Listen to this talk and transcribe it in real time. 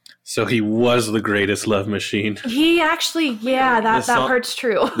So he was the greatest love machine. He actually, that part's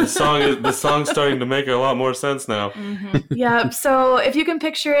true. The song's starting to make a lot more sense now. Mm-hmm. Yep. So if you can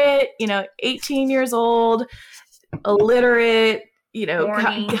picture it, 18 years old, illiterate,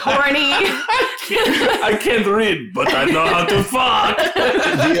 horny. I can't read, but I know how to fuck.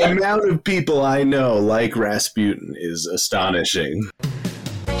 The amount of people I know like Rasputin is astonishing.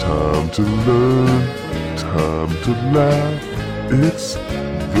 Time to learn, time to laugh. It's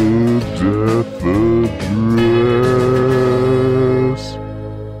the Death Address.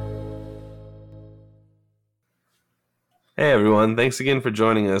 Hey everyone, thanks again for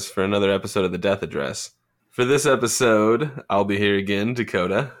joining us for another episode of the Death Address. For this episode, I'll be here again,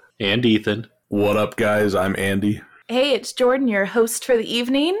 Dakota. And Ethan. What up, guys? I'm Andy. Hey, it's Jordan, your host for the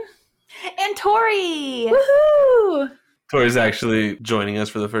evening. And Tori! Woohoo! Tori's actually joining us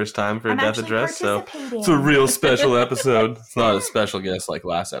for the first time for a Death Address, so it's a real special episode. It's not a special guest like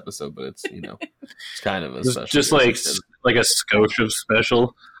last episode, but it's, it's kind of a special just guest. like a skosh of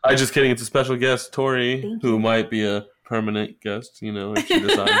special. I'm just kidding. It's a special guest, Tori, who might be a permanent guest, if she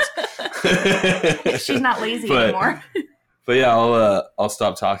decides. She's not lazy anymore. But yeah, I'll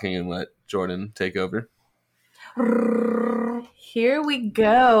stop talking and let Jordan take over. Here we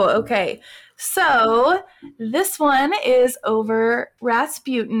go. Okay, so this one is over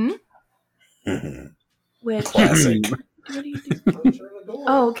Rasputin. Which Classic. What do you do?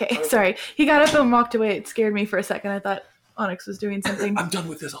 Oh, okay. Sorry. He got up and walked away. It scared me for a second. I thought Onyx was doing something. I'm done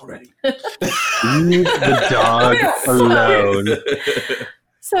with this already. Leave the dog alone.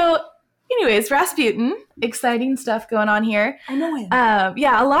 So, anyways, Rasputin, exciting stuff going on here. I know him.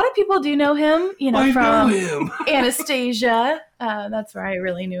 A lot of people do know him, I from know him. Anastasia. That's where I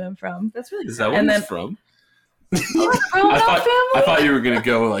really knew him from. That's really Is that where he's from? I thought you were going to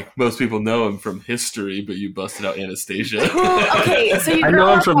go like most people know him from history, but you busted out Anastasia. Okay, so you I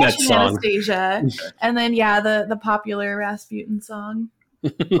know him from that song. Anastasia, and then the popular Rasputin song.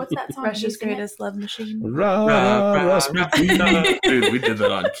 What's that song? Russia's Greatest Love Machine. Dude, we did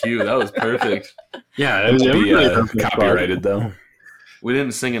that on cue. That was perfect. Yeah, It will be really copyrighted, though. We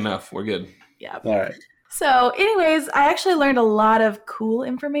didn't sing enough. We're good. Yeah. All right. So, anyways, I actually learned a lot of cool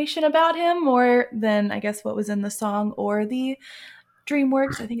information about him, more than I guess what was in the song or the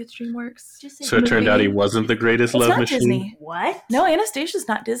DreamWorks. I think it's DreamWorks. So it turned out he wasn't the greatest It's love not machine. Disney. What? No, Anastasia's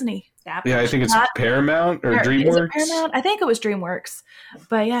not Disney. Yeah, I think it's Not- Paramount or Is it DreamWorks. Paramount? I think it was DreamWorks.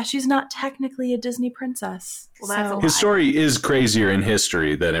 But yeah, she's not technically a Disney princess. Well, that's a so- lie. His story is crazier in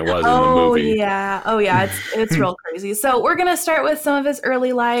history than it was in the Oh movie. yeah, it's real crazy. So we're gonna start with some of his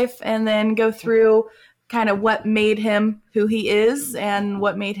early life and then go through kind of what made him who he is and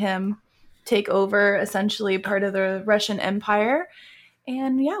what made him take over essentially part of the Russian Empire.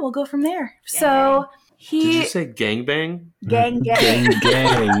 And yeah, we'll go from there. So Did you he say gangbang? Gang, gang.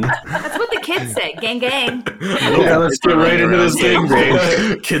 Gang. That's what the kids say. Gang, gang. Yeah, let's get right into this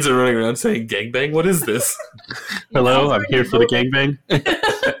gangbang. Kids are running around saying gangbang. What is this? Hello, I'm here for the gangbang.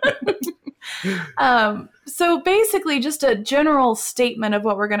 So basically just a general statement of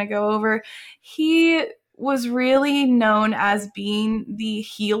what we're gonna go over. He was really known as being the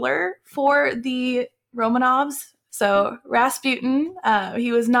healer for the Romanovs. So Rasputin,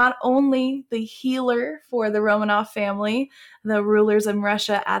 he was not only the healer for the Romanov family, the rulers in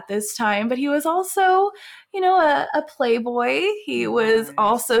Russia at this time, but he was also, a playboy. He was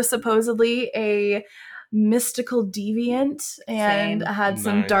also supposedly a mystical deviant and had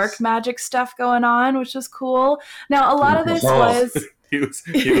some Nice. dark magic stuff going on, which was cool. Now, a lot of this was... He was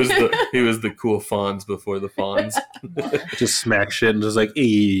the cool Fonz before the Fonz. Just smack shit and just like,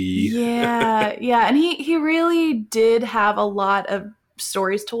 eee. Yeah, and he really did have a lot of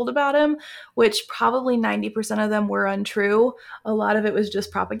stories told about him, which probably 90% of them were untrue. A lot of it was just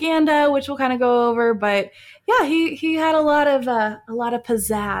propaganda, which we'll kind of go over. But yeah, he had a lot of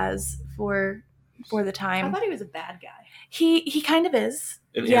pizzazz for the time. I thought he was a bad guy. He kind of is.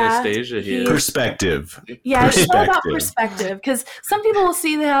 In Yeah, Anastasia, he he- is. Perspective. Yeah, it's all about Perspective. perspective, because some people will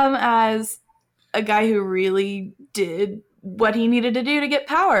see him as a guy who really did what he needed to do to get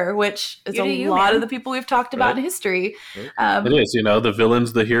power, which is You do a you, lot man. of the people we've talked about Right. in history. Right. It is, the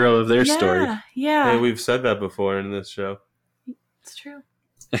villain's the hero of their story. Yeah, Hey, we've said that before in this show. it's true.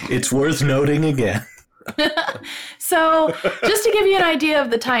 It's worth noting again. So, just to give you an idea of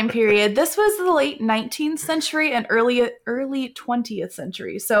the time period, this was the late 19th century and early 20th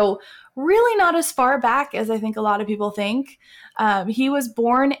century. So, really not as far back as I think a lot of people think. He was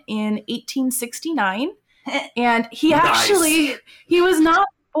born in 1869, and he he was not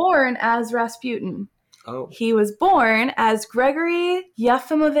born as Rasputin. Oh, He was born as Gregory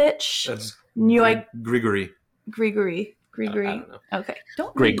Yefimovich that's Grigory. Grigory. Grigori. I don't know. Okay.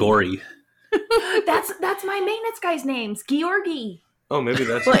 Don't Gregory. That's my maintenance guy's names. Georgi. Oh, maybe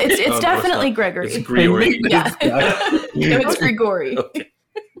that's. Well, it's Oh, definitely not. Gregory. It's Gregory. Yeah. No, it's Grigori.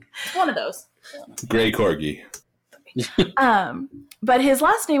 It's one of those. Gray Corgi. But his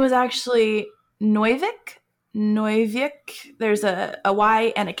last name was actually Neuvic. There's a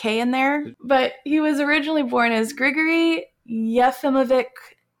Y and a K in there. But he was originally born as Grigory Yefimovic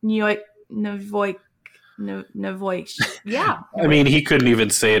Novoik. Yeah. I mean, he couldn't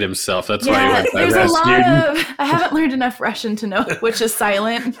even say it himself. That's why he Yeah, went by there's a lot Rasputin. of... I haven't learned enough Russian to know which is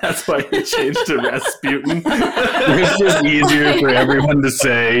silent. That's why he changed to Rasputin. It's just easier for everyone to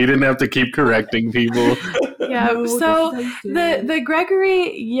say. He didn't have to keep correcting people. Yeah, so the Gregory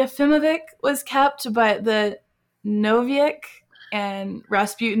Yefimovic was kept, but the Noviek and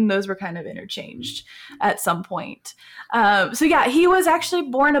Rasputin, those were kind of interchanged at some point. So yeah, he was actually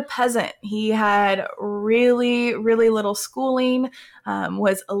born a peasant. He had really, really little schooling,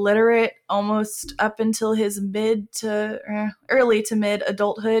 was illiterate almost up until his early to mid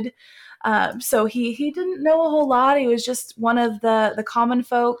adulthood. So he didn't know a whole lot. He was just one of the common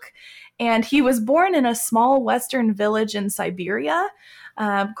folk. And he was born in a small western village in Siberia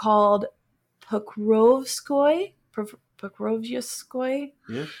called Pokrovskoy. Pokrovskoy.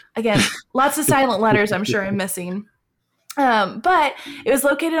 Yeah. Again, lots of silent letters I'm sure I'm missing. But it was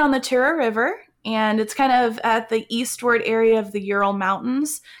located on the Tura River, and it's kind of at the eastward area of the Ural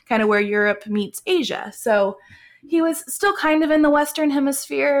Mountains, kind of where Europe meets Asia. So he was still kind of in the Western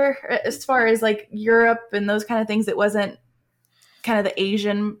Hemisphere as far as like Europe and those kind of things. It wasn't kind of the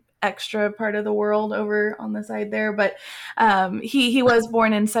Asian extra part of the world over on the side there, but he was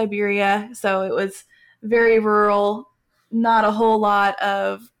born in Siberia, so it was very rural, not a whole lot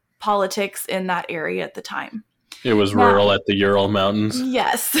of politics in that area at the time. It was rural at the Ural Mountains.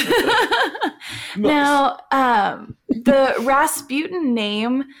 Yes. Now, the Rasputin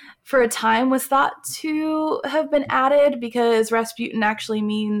name for a time was thought to have been added because Rasputin actually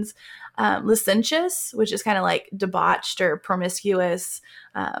means licentious, which is kind of like debauched or promiscuous.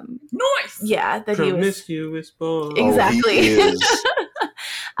 Nice. Yeah, that Promiscuous boy. Exactly.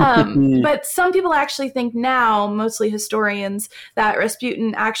 Oh, he is. But some people actually think now, mostly historians, that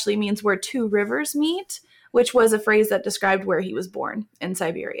Rasputin actually means where two rivers meet, which was a phrase that described where he was born in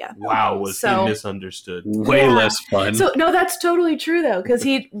Siberia. Wow, was he misunderstood? Way less fun. So, no, that's totally true, though, because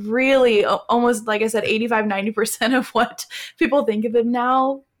he really, almost, like I said, 85-90% of what people think of him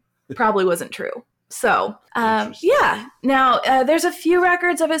now probably wasn't true. So, yeah. Now, there's a few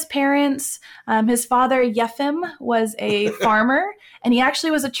records of his parents. His father, Yefim, was a farmer, and he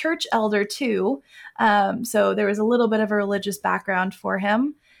actually was a church elder, too. So there was a little bit of a religious background for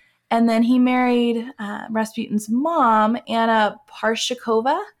him. And then he married Rasputin's mom, Anna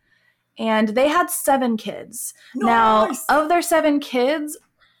Parshakova, and they had 7 kids. Nice. Now, of their 7 kids,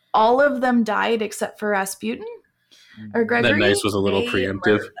 all of them died except for Rasputin or Gregory. That nice was a little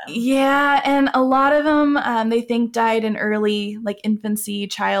preemptive. Yeah, and a lot of them, they think, died in early, like, infancy,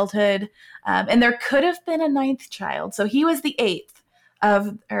 childhood. And there could have been a 9th child. So he was the 8th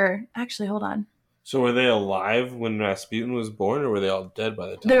actually, hold on. So were they alive when Rasputin was born, or were they all dead by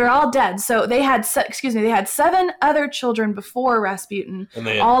the time? They were all dead. So they had, 7 other children before Rasputin. And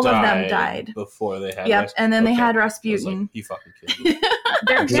they all of them died before they had. Yep, and then they had I was Rasputin. like, he fucking killed me.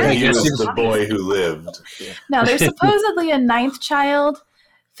 Yeah, he was the boy who lived. Now, there's supposedly a 9th child,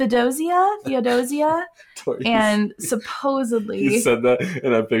 Theodosia, and supposedly... You said that,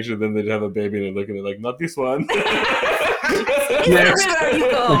 and I pictured them, they'd have a baby, and they're looking at it like, not this one. Next. There you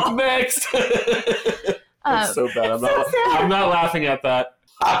go. Next. That's so bad. I'm not laughing at that.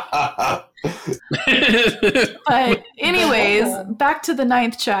 But anyways, back to the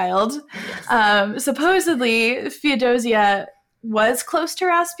 9th child. Supposedly, Theodosia was close to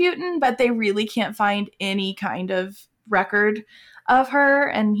Rasputin, but they really can't find any kind of record of her,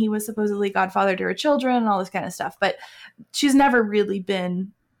 and he was supposedly godfather to her children and all this kind of stuff. But she's never really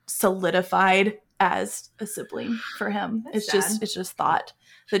been solidified as a sibling for him. That's It's just thought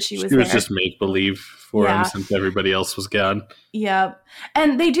that she was She was there. just make believe for him since everybody else was gone. Yeah.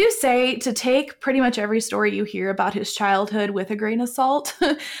 And they do say to take pretty much every story you hear about his childhood with a grain of salt.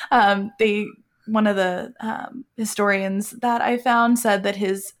 One of the historians that I found said that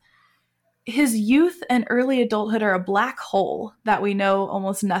his youth and early adulthood are a black hole that we know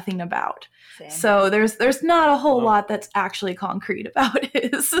almost nothing about. Same. So there's not a whole lot that's actually concrete about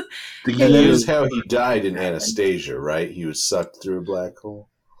his. And that is how he died in Anastasia, right? He was sucked through a black hole.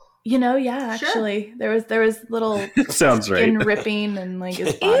 Yeah, Sure. actually, there was little Sounds skin right. ripping and like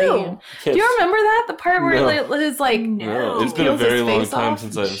his body. Ew. Do you remember that the part where No. his like No, it's been a peels his very long face time off?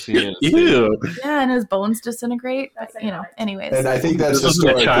 since I've seen it. Ew. Yeah, and his bones disintegrate. That's Anyways. And I think that's This isn't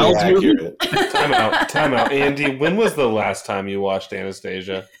a historically child's movie? accurate. Time out. Andy, when was the last time you watched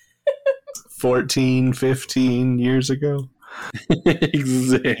Anastasia? 14, 15 years ago.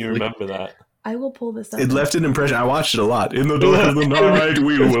 Exactly. You remember that? I will pull this up. It left an impression. I watched it a lot. In the dark of the night,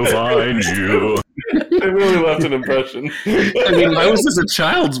 we will find you. It really left an impression. I mean, why was this a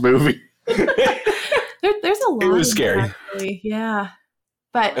child's movie? There's a lot. It was of scary. that, actually. Yeah.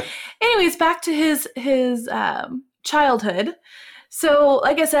 But anyways, back to his childhood. So,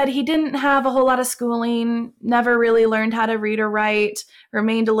 like I said, he didn't have a whole lot of schooling, never really learned how to read or write,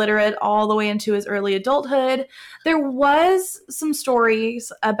 remained illiterate all the way into his early adulthood. There was some stories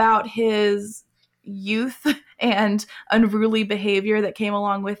about his youth and unruly behavior that came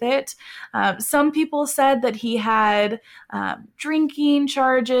along with it. Some people said that he had drinking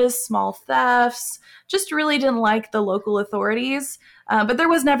charges, small thefts, just really didn't like the local authorities. But there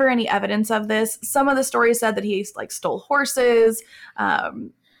was never any evidence of this. Some of the stories said that he stole horses,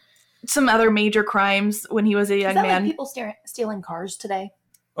 some other major crimes when he was a young Is that man. like people stealing cars today?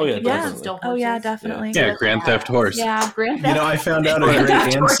 Oh yeah, People Yeah. definitely. steal Oh yeah, horses? definitely. Yeah, Grand Theft Horse. Yeah. Grand You know, I found out a great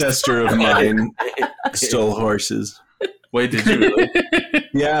ancestor of mine stole horses. Wait, did you really?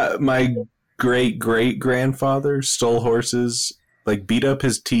 Yeah, my great-great-grandfather stole horses, like beat up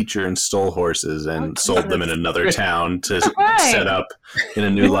his teacher and stole horses and sold them in another town to Right. set up in a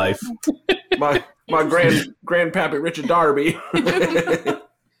new life. my grandpappy Richard Darby.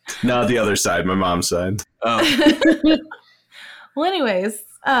 No, the other side, my mom's side. Oh, Well, anyways,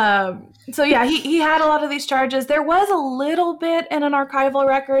 so yeah, he had a lot of these charges. There was a little bit in an archival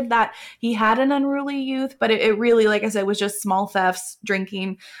record that he had an unruly youth, but it really, like I said, was just small thefts,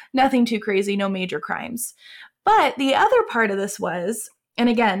 drinking, nothing too crazy, no major crimes. But the other part of this was, and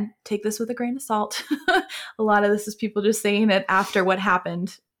again, take this with a grain of salt. A lot of this is people just saying it after what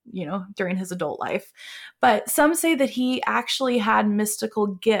happened, during his adult life. But some say that he actually had mystical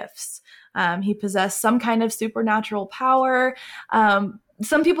gifts. He possessed some kind of supernatural power.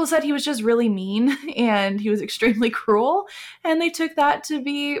 Some people said he was just really mean and he was extremely cruel. And they took that to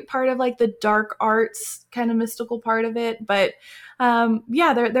be part of the dark arts kind of mystical part of it. But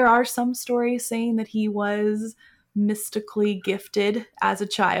there are some stories saying that he was mystically gifted as a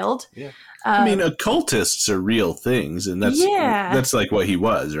child. Yeah. I mean, occultists are real things, and that's like what he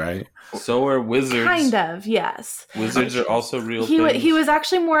was, right? so are wizards. Kind of, yes. Wizards are also real He things. was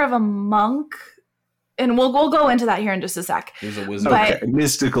actually more of a monk, and we'll go into that here in just a sec. He was a wizard. But- Okay,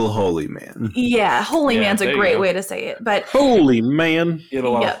 mystical holy man. Yeah, holy Yeah, man's there a you great go. way to say it. But Holy man. He had a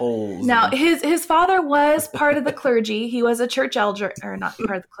lot Yep. of holes. now in- his father was part of the clergy. He was a church elder, or not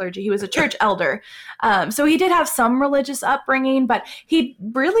part of the clergy. He was a church elder. So he did have some religious upbringing, but he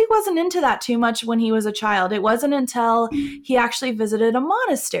really wasn't into that too much when he was a child. It wasn't until he actually visited a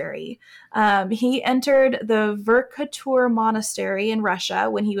monastery. He entered the Verkhotur monastery in Russia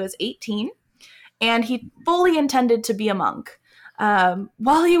when he was 18, and he fully intended to be a monk.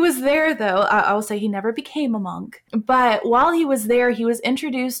 While he was there, though, I will say he never became a monk. But while he was there, he was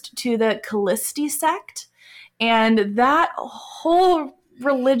introduced to the Callisti sect. And that whole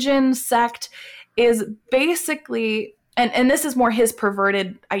religion sect is basically, and this is more his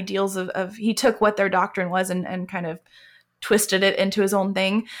perverted ideals of he took what their doctrine was and kind of twisted it into his own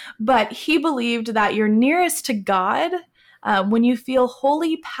thing. But he believed that you're nearest to God when you feel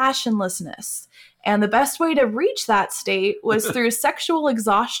holy passionlessness. And the best way to reach that state was through sexual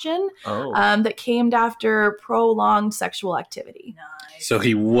exhaustion that came after prolonged sexual activity. Nice. So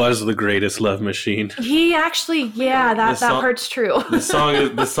he was the greatest love machine. He actually, that part's true. the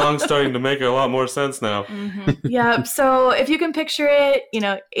song's starting to make a lot more sense now. Yeah. So if you can picture it,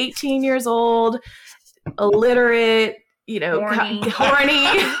 18 years old, illiterate, Horny. horny.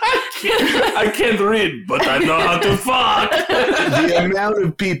 I can't read, but I know how to fuck. The amount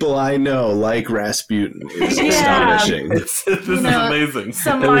of people I know like Rasputin is Yeah. astonishing. This is amazing.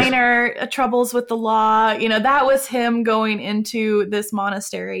 Some minor troubles with the law. That was him going into this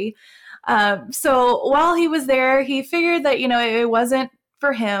monastery. So while he was there, he figured that, it wasn't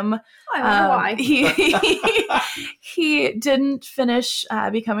for him. I wonder why. He didn't finish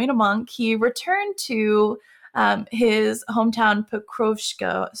becoming a monk. He returned to his hometown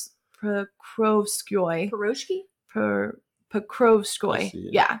Pokrovskoye. Piroshki? Pokrovskoye. I see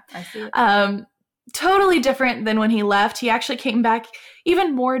it. Yeah. I see it. Totally different than when he left. He actually came back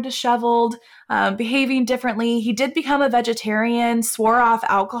even more disheveled, behaving differently. He did become a vegetarian, swore off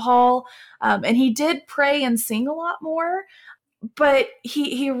alcohol, and he did pray and sing a lot more. but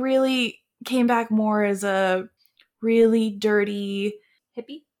he really came back more as a really dirty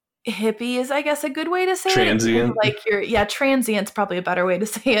hippie is, I guess, a good way to say transient. It. Transient's probably a better way to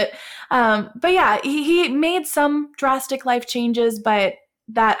say it. But yeah, he made some drastic life changes, but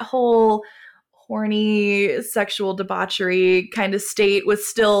that whole horny sexual debauchery kind of state was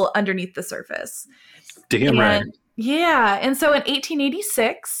still underneath the surface. Damn right. Yeah. And so in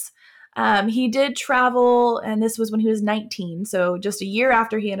 1886, he did travel, and this was when he was 19. So just a year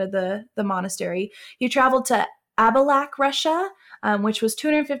after he entered the monastery, he traveled to Abalak, Russia, which was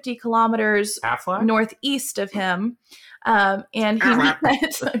 250 kilometers northeast of him. And he met,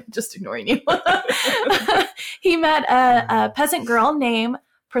 I'm just ignoring you. He met a peasant girl named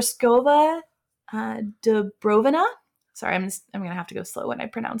Prskova Dubrovina. Sorry, I'm going to have to go slow when I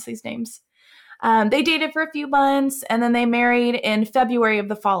pronounce these names. They dated for a few months, and then they married in February of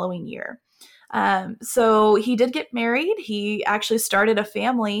the following year. So he did get married. He actually started a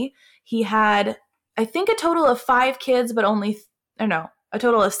family. He had, I think, a total of 5 kids, but a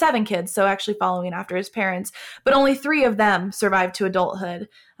total of 7 kids, so actually following after his parents, but only 3 of them survived to adulthood.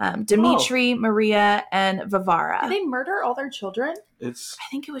 Dmitri, Maria, and Varvara. Did they murder all their children? I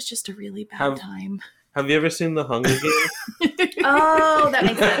think it was just a really bad time. Have you ever seen The Hunger Games? Oh, that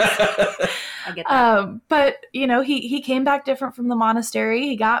makes sense. I get that. But, he came back different from the monastery.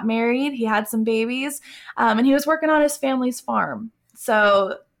 He got married. He had some babies. And he was working on his family's farm.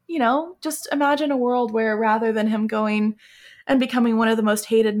 So, just imagine a world where rather than him going and becoming one of the most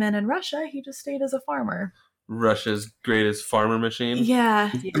hated men in Russia, he just stayed as a farmer. Russia's greatest farmer machine.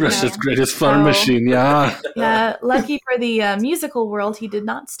 Yeah. Russia's greatest farm machine, yeah. Yeah, lucky for the musical world, he did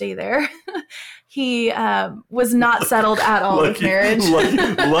not stay there. He was not settled at all with marriage.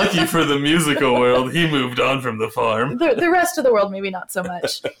 Lucky for the musical world, he moved on from the farm. The rest of the world, maybe not so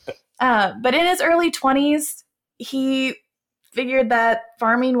much. But in his early 20s, he figured that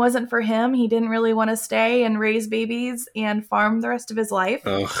farming wasn't for him. He didn't really want to stay and raise babies and farm the rest of his life.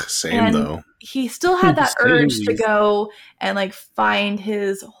 Ugh, same though. He still had that urge to go and find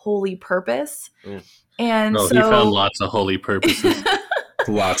his holy purpose. And he found lots of holy purposes.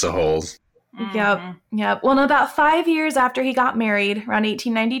 Lots of holes. Yep. Well, about 5 years after he got married, around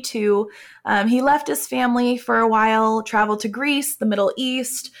 1892, he left his family for a while, traveled to Greece, the Middle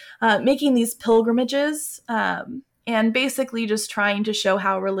East, making these pilgrimages, and basically just trying to show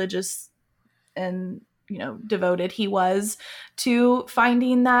how religious and, devoted he was to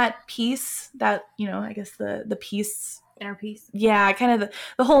finding that peace, that, I guess the peace. Inner peace. Yeah, kind of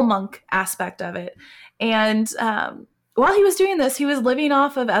the whole monk aspect of it. And while he was doing this, he was living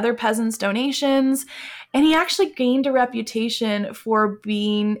off of other peasants' donations, and he actually gained a reputation for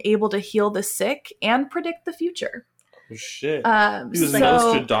being able to heal the sick and predict the future. Oh, shit. He was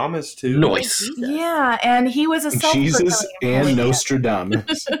Nostradamus too. Nice. Yeah, and he was a Jesus and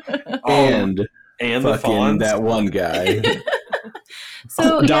Nostradamus. and fucking that one guy.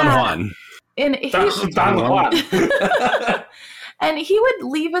 So Don Juan. Don Juan. And he would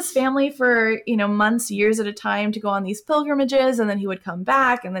leave his family for, months, years at a time to go on these pilgrimages, and then he would come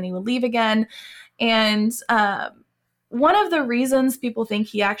back, and then he would leave again. And one of the reasons people think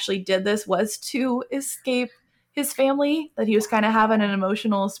he actually did this was to escape his family, that he was kind of having an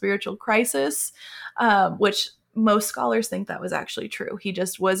emotional, spiritual crisis, which most scholars think that was actually true. He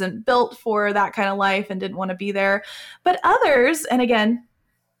just wasn't built for that kind of life and didn't want to be there. But others, and again,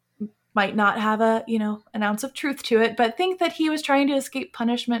 might not have an ounce of truth to it, but think that he was trying to escape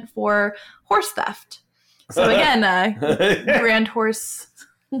punishment for horse theft. So again, grand horse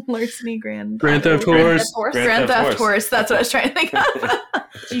larceny, grand theft horse. That's what I was trying to think of.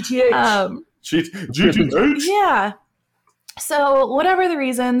 GTH. GTH. Yeah. So whatever the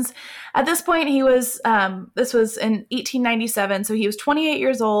reasons, at this point he was, this was in 1897. So he was 28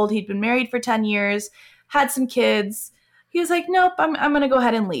 years old. He'd been married for 10 years, had some kids. He was like, nope, I'm going to go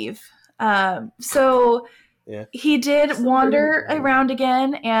ahead and leave. So he did wander around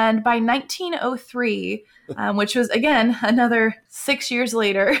again. And by 1903, which was again, another 6 years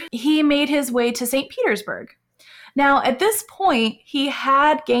later, he made his way to St. Petersburg. Now, at this point, he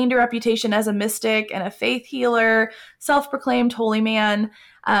had gained a reputation as a mystic and a faith healer, self-proclaimed holy man.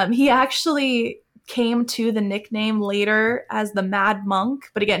 He actually came to the nickname later as the Mad Monk,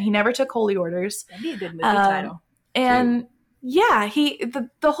 but again, he never took holy orders. That'd be a good movie title. And yeah,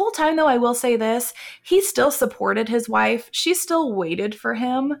 the whole time, though, I will say this, he still supported his wife. She still waited for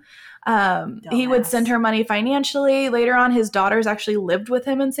him. He would send her money financially. Later on, his daughters actually lived with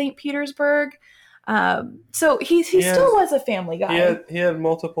him in St. Petersburg. So he still was a family guy. He had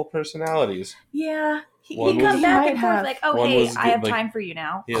multiple personalities. Yeah. He'd come back and forth like, oh, hey, I have time for you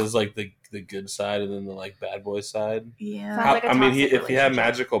now. He has like the the good side and then the like bad boy side. Yeah. Sounds like a toxic if he had relationship.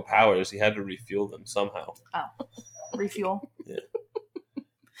 magical powers, he had to refuel them somehow. Oh, refuel. Yeah.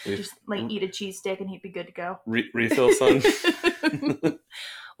 Just like eat a cheese stick and he'd be good to go. Refill, son.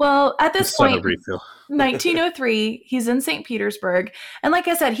 Well, at this Son point, of refill. 1903, he's in St. Petersburg. And like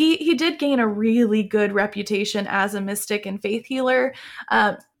I said, he did gain a really good reputation as a mystic and faith healer.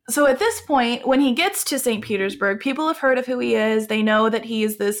 So at this point, when he gets to St. Petersburg, people have heard of who he is. They know that he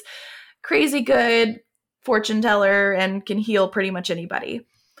is this crazy good fortune teller and can heal pretty much anybody.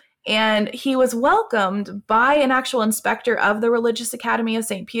 And he was welcomed by an actual inspector of the Religious Academy of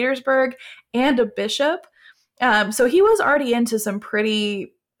St. Petersburg and a bishop. So he was already into some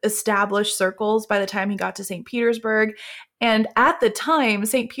pretty established circles by the time he got to St. Petersburg. And at the time,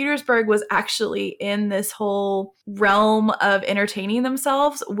 St. Petersburg was actually in this whole realm of entertaining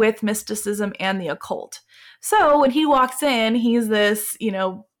themselves with mysticism and the occult. So when he walks in, he's this,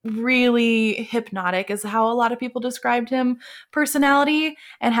 really hypnotic is how a lot of people described him personality,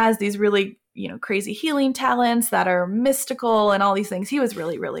 and has these really crazy healing talents that are mystical and all these things. He was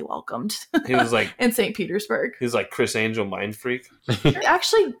really, really welcomed. He was like in St. Petersburg. He was like Chris Angel mind freak.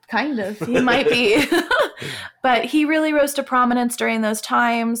 Actually, kind of. He might be. But he really rose to prominence during those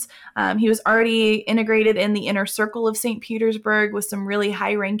times. He was already integrated in the inner circle of St. Petersburg with some really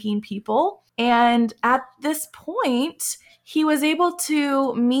high-ranking people. And at this point, he was able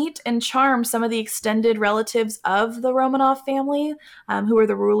to meet and charm some of the extended relatives of the Romanov family, who were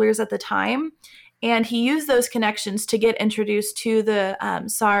the rulers at the time. And he used those connections to get introduced to the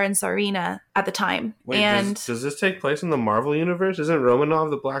Tsar and Tsarina at the time. Wait, and does this take place in the Marvel universe? Isn't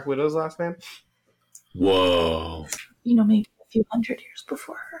Romanov the Black Widow's last name? Whoa. maybe a few hundred years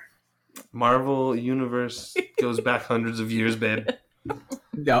before her. Marvel universe goes back hundreds of years, babe.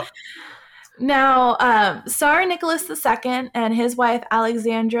 Yep. Now, Tsar Nicholas II and his wife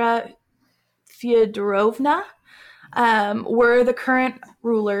Alexandra Fyodorovna were the current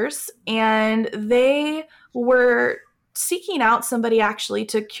rulers, and they were seeking out somebody actually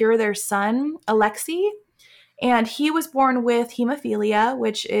to cure their son, Alexei. And he was born with hemophilia,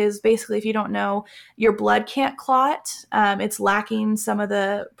 which is basically, if you don't know, your blood can't clot. It's lacking some of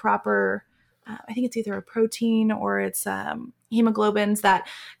the proper, I think it's either a protein or it's hemoglobins that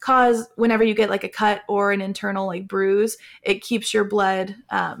cause, whenever you get like a cut or an internal like bruise, it keeps your blood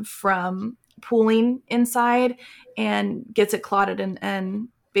from pooling inside and gets it clotted and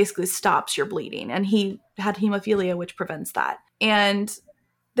basically stops your bleeding. And he had hemophilia, which prevents that. And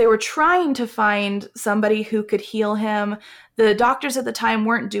they were trying to find somebody who could heal him. The doctors at the time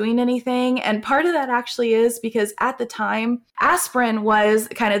weren't doing anything. And part of that actually is because at the time, aspirin was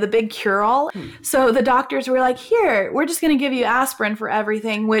kind of the big cure-all. So the doctors were like, here, we're just going to give you aspirin for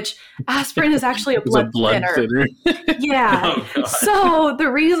everything, which aspirin is actually a blood thinner. Yeah. Oh, so the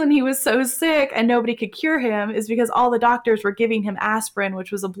reason he was so sick and nobody could cure him is because all the doctors were giving him aspirin,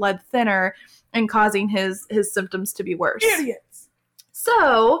 which was a blood thinner, and causing his symptoms to be worse. Idiots.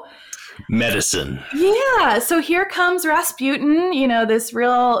 So, medicine. Yeah. So here comes Rasputin, this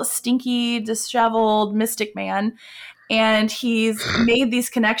real stinky, disheveled mystic man. And he's made these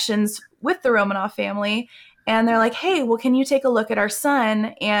connections with the Romanov family. And they're like, hey, well, can you take a look at our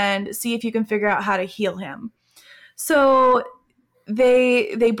son and see if you can figure out how to heal him? So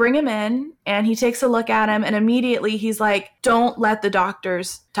they bring him in and he takes a look at him. And immediately he's like, don't let the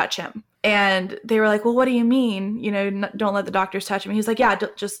doctors touch him. And they were like, well, what do you mean? Don't let the doctors touch him. He's like, yeah,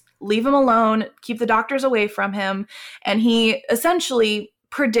 just leave him alone. Keep the doctors away from him. And he essentially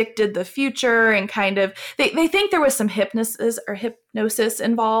predicted the future and kind of, they think there was some hypnosis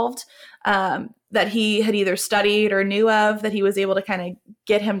involved that he had either studied or knew of, that he was able to kind of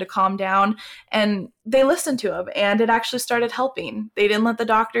get him to calm down. And they listened to him and it actually started helping. They didn't let the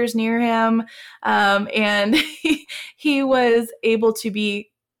doctors near him. And he was able to be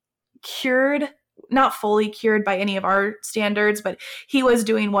cured, not fully cured by any of our standards, but he was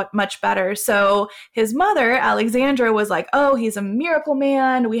doing much better. So his mother, Alexandra, was like, oh, he's a miracle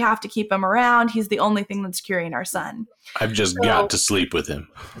man. We have to keep him around. He's the only thing that's curing our son. I've just got to sleep with him.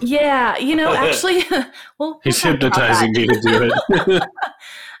 Yeah, actually, he's hypnotizing me to do it.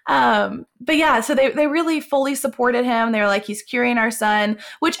 But yeah, so they really fully supported him. They were like, he's curing our son,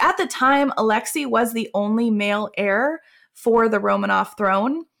 which at the time, Alexei was the only male heir for the Romanov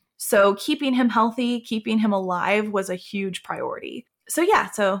throne. So keeping him healthy, keeping him alive was a huge priority. So yeah,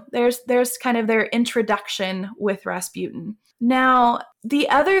 so there's kind of their introduction with Rasputin. Now, the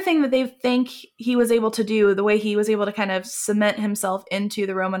other thing that they think he was able to do, the way he was able to kind of cement himself into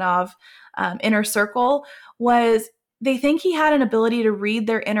the Romanov inner circle, was they think he had an ability to read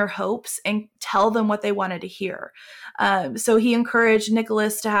their inner hopes and tell them what they wanted to hear. So he encouraged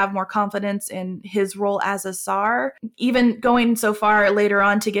Nicholas to have more confidence in his role as a Tsar, even going so far later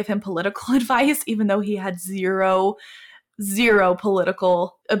on to give him political advice, even though he had zero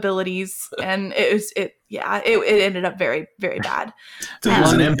political abilities, and it ended up very, very bad. So he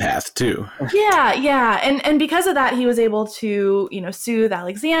was an empath too. Yeah. And because of that, he was able to, soothe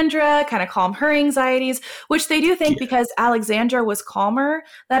Alexandra, kind of calm her anxieties, which they do think because Alexandra was calmer,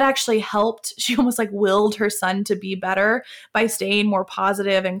 that actually helped. She almost like willed her son to be better by staying more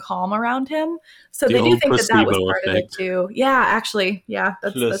positive and calm around him. So they do think that was part of it too. Yeah, actually. Yeah,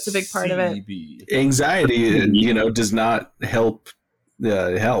 that's a big part of it. Anxiety, does not help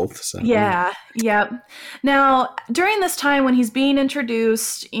health. So. Yeah. Yep. Now, during this time when he's being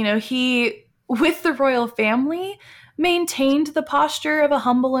introduced, he, with the royal family, maintained the posture of a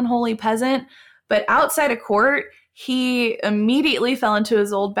humble and holy peasant, but outside of court, he immediately fell into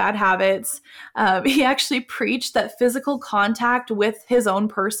his old bad habits. He actually preached that physical contact with his own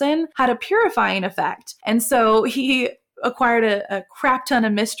person had a purifying effect. And so he acquired a crap ton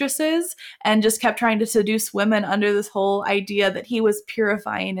of mistresses and just kept trying to seduce women under this whole idea that he was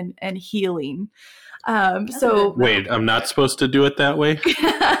purifying and healing. Wait, I'm not supposed to do it that way?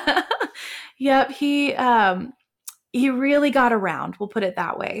 Yep, he really got around, we'll put it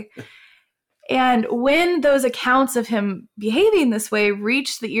that way. And when those accounts of him behaving this way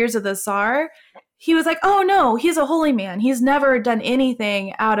reached the ears of the Tsar, he was like, oh no, he's a holy man. He's never done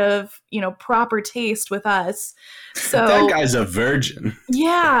anything out of, proper taste with us. So that guy's a virgin.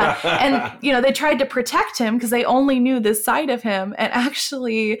 Yeah. And, they tried to protect him because they only knew this side of him. And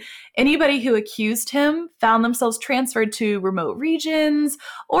actually, anybody who accused him found themselves transferred to remote regions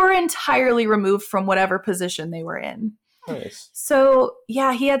or entirely removed from whatever position they were in. Nice. So,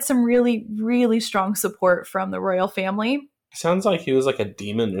 yeah, he had some really, really strong support from the royal family. Sounds like he was like a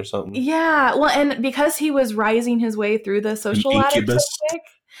demon or something. Yeah, well, and because he was rising his way through the social ladder,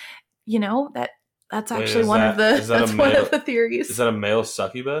 that's actually one of the theories. Is that a male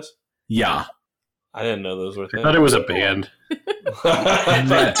succubus? Yeah, I didn't know those were things. I thought it was a band.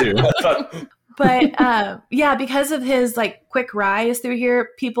 That too. But because of his quick rise through here,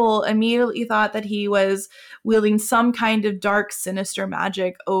 people immediately thought that he was wielding some kind of dark, sinister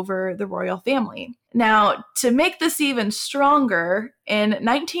magic over the royal family. Now, to make this even stronger, in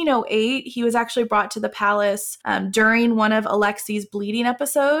 1908, he was actually brought to the palace during one of Alexei's bleeding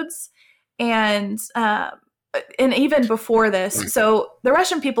episodes. And even before this, so the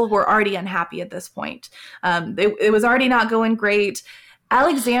Russian people were already unhappy at this point. It was already not going great.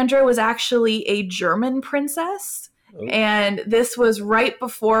 Alexandra was actually a German princess. And this was right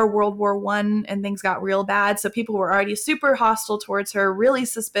before World War I and things got real bad. So people were already super hostile towards her, really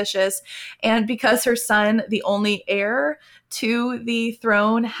suspicious. And because her son, the only heir to the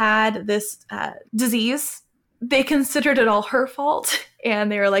throne, had this disease, they considered it all her fault.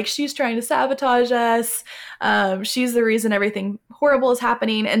 And they were like, she's trying to sabotage us. She's the reason everything horrible is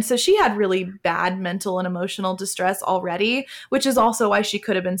happening. And so she had really bad mental and emotional distress already, which is also why she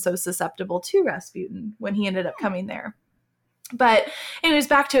could have been so susceptible to Rasputin when he ended up coming there. But anyways,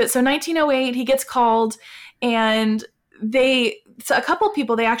 back to it. So 1908, he gets called, and a couple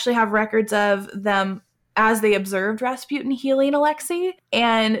people, they actually have records of them as they observed Rasputin healing Alexei,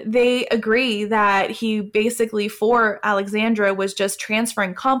 and they agree that he basically, for Alexandra, was just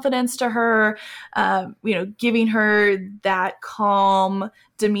transferring confidence to her, giving her that calm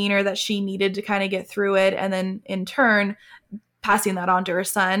demeanor that she needed to kind of get through it, and then in turn passing that on to her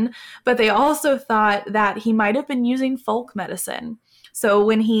son. But they also thought that he might have been using folk medicine. So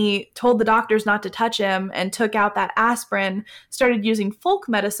when he told the doctors not to touch him and took out that aspirin, started using folk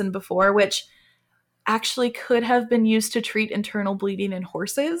medicine before, which actually could have been used to treat internal bleeding in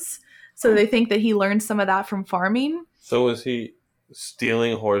horses. So they think that he learned some of that from farming. So was he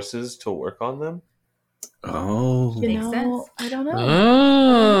stealing horses to work on them? Oh. Makes sense. I don't know.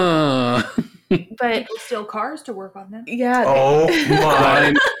 Oh. But people steal cars to work on them. Yeah. Oh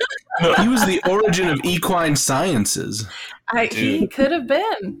my. He was the origin of equine sciences. He could have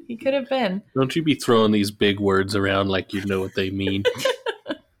been. He could have been. Don't you be throwing these big words around like you know what they mean.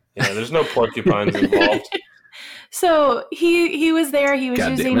 Yeah, there's no porcupines involved. So he was there. He was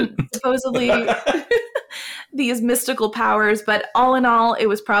using supposedly these mystical powers, but all in all, it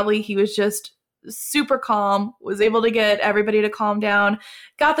was probably he was just super calm, was able to get everybody to calm down,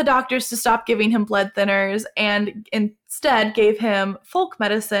 got the doctors to stop giving him blood thinners, and instead gave him folk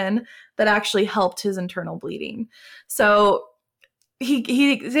medicine that actually helped his internal bleeding. So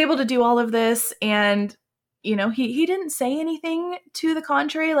he is able to do all of this, and he didn't say anything to the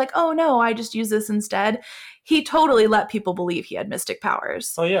contrary, like, oh no, I just use this instead. He totally let people believe he had mystic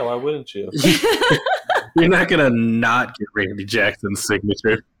powers. Oh yeah, why wouldn't you? You're not going to not get Randy Jackson's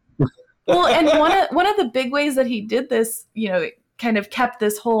signature. Well, and one of the big ways that he did this, kind of kept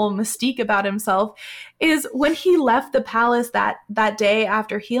this whole mystique about himself, is when he left the palace that day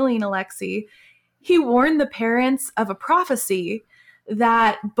after healing Alexei, he warned the parents of a prophecy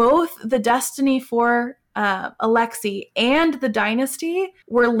that both the destiny for Alexei and the dynasty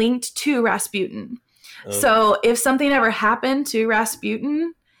were linked to Rasputin. Oh. So if something ever happened to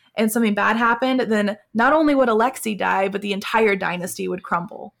Rasputin and something bad happened, then not only would Alexei die, but the entire dynasty would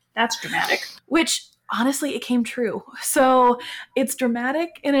crumble. That's dramatic. Which, honestly, it came true. So it's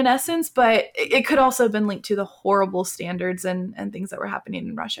dramatic in an essence, but it could also have been linked to the horrible standards and things that were happening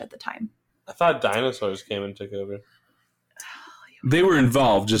in Russia at the time. I thought dinosaurs came and took over. They were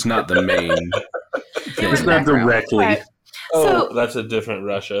involved, just not the main. It's not directly. Right. So, that's a different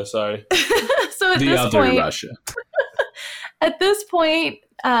Russia. Sorry. So at the this other point, Russia. At this point,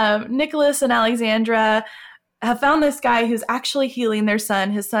 Nicholas and Alexandra have found this guy who's actually healing their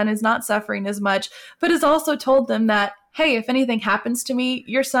son. His son is not suffering as much, but has also told them that, hey, if anything happens to me,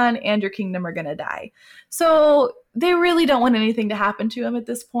 your son and your kingdom are going to die. So they really don't want anything to happen to him at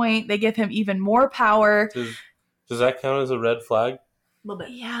this point. They give him even more power. Does that count as a red flag? A little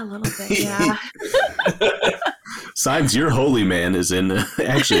bit. Yeah, a little bit, yeah. Signs your holy man is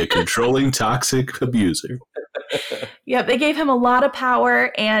actually a controlling, toxic abuser. Yep, they gave him a lot of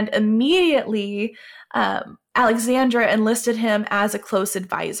power, and immediately Alexandra enlisted him as a close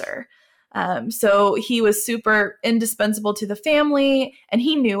advisor. So he was super indispensable to the family, and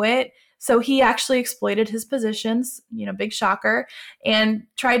he knew it. So he actually exploited his positions, big shocker, and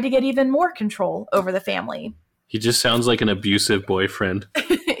tried to get even more control over the family. He just sounds like an abusive boyfriend.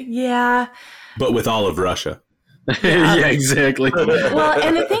 Yeah. But with all of Russia. Yeah, exactly. Well,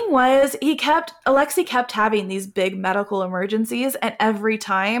 and the thing was, Alexei kept having these big medical emergencies, and every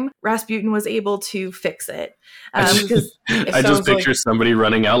time Rasputin was able to fix it. I just picture somebody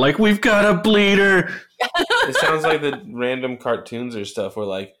running out like, we've got a bleeder. It sounds like the random cartoons or stuff where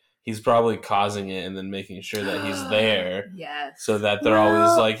like he's probably causing it and then making sure that he's there. Yes. So that they're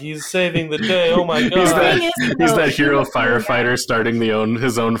always like, he's saving the day. Oh my God. He's that hero firefighter starting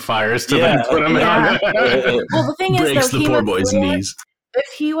his own fires to then put him out. Well, the thing is, breaks the poor boy's knees. If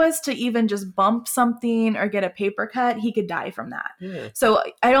he was to even just bump something or get a paper cut, he could die from that. Yeah. So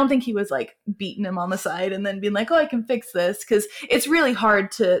I don't think he was like beating him on the side and then being like, oh, I can fix this, because it's really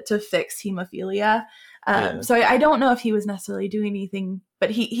hard to fix hemophilia. So I don't know if he was necessarily doing anything, but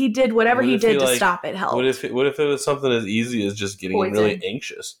he did whatever he did to stop it helped. What if it was something as easy as just getting him really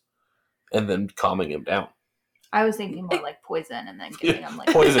anxious and then calming him down? I was thinking more like poison and then giving him like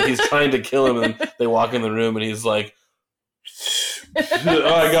poison. He's trying to kill him and they walk in the room and he's like,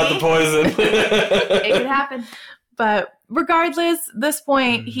 oh, I got the poison. It could happen. But regardless, this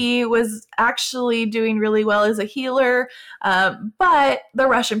point, he was actually doing really well as a healer, but the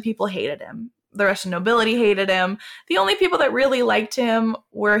Russian people hated him. The Russian nobility hated him. The only people that really liked him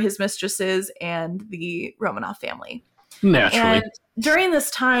were his mistresses and the Romanov family. Naturally. And during this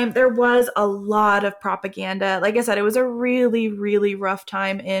time, there was a lot of propaganda. Like I said, it was a really, really rough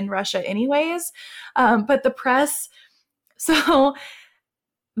time in Russia anyways. But the press... So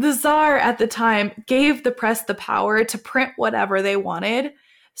the Tsar at the time gave the press the power to print whatever they wanted.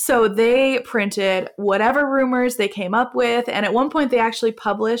 So they printed whatever rumors they came up with. And at one point, they actually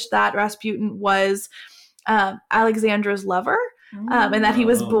published that Rasputin was Alexandra's lover. And that he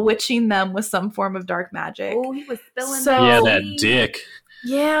was bewitching them with some form of dark magic. Oh, he was spilling that dick.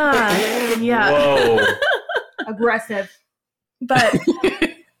 Yeah. Yeah. Whoa. Aggressive. But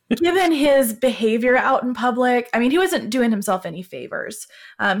given his behavior out in public, I mean, he wasn't doing himself any favors.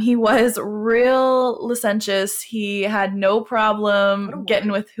 He was real licentious. He had no problem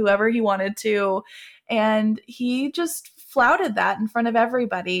getting with whoever he wanted to. And he just flaunted that in front of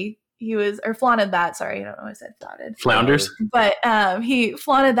everybody. Flaunted that. Sorry, I don't know why I said flaunted. Flounders. But he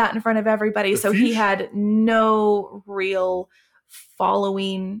flaunted that in front of everybody. So he had no real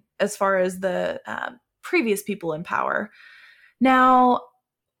following as far as the previous people in power. Now,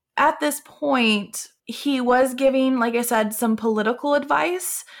 at this point, he was giving, like I said, some political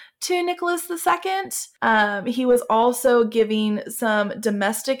advice to Nicholas II. He was also giving some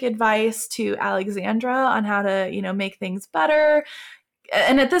domestic advice to Alexandra on how to, make things better.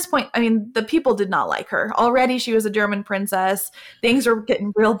 And at this point, I mean, the people did not like her. Already, she was a German princess. Things were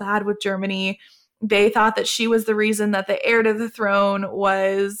getting real bad with Germany. They thought that she was the reason that the heir to the throne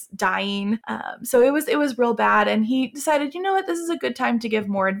was dying. So it was real bad. And he decided, you know what, this is a good time to give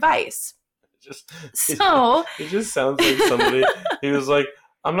more advice. It just sounds like somebody. He was like,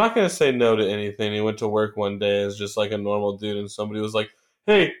 I'm not going to say no to anything. He went to work one day as just like a normal dude, and somebody was like,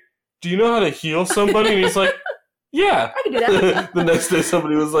 hey, do you know how to heal somebody? And he's like, yeah. I can do that. The next day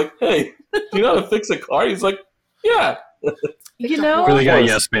somebody was like, hey, do you know how to fix a car? He's like, yeah. Where they got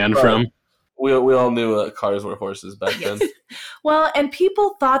Yes Man from? We all knew cars were horses back then. Well, and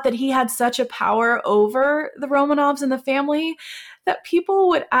people thought that he had such a power over the Romanovs and the family that people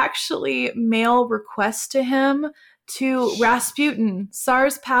would actually mail requests to him to Rasputin,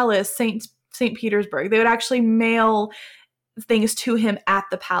 Tsar's palace, St. Petersburg. They would actually mail things to him at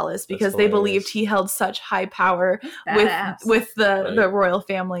the palace because they believed he held such high power with the royal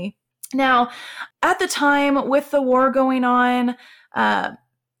family. Now, at the time, with the war going on,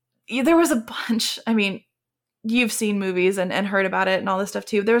 there was a bunch. I mean, you've seen movies and heard about it and all this stuff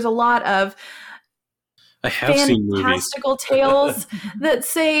too. There's a lot of fantastical tales that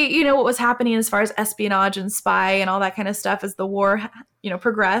say, what was happening as far as espionage and spy and all that kind of stuff as the war,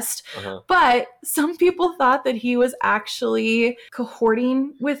 progressed. Uh-huh. But some people thought that he was actually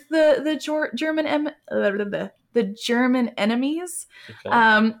cohorting with the German enemies.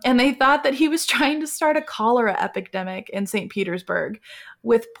 Okay. And they thought that he was trying to start a cholera epidemic in St. Petersburg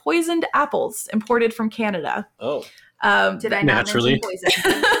with poisoned apples imported from Canada. Oh. Did I not mention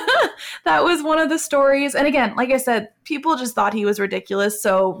poison? That was one of the stories. And again, like I said, people just thought he was ridiculous.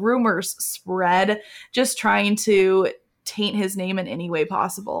 So rumors spread, just trying to taint his name in any way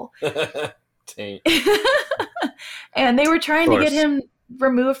possible. Taint. And they were trying to get him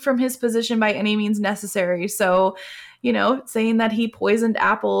removed from his position by any means necessary. So, saying that he poisoned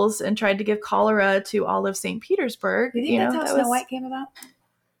apples and tried to give cholera to all of St. Petersburg. You think that's how Snow White came about?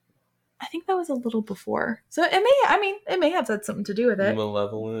 I think that was a little before. So it may have had something to do with it.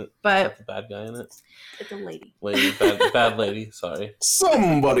 Malevolent. But the bad guy in it. It's a lady. Bad lady, sorry.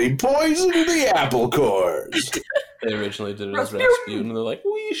 Somebody poisoned the apple cores. They originally did it as Rasputin, and they're like,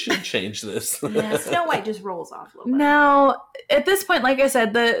 we should change this. Yeah, Snow White just rolls off a little bit. Now, at this point, like I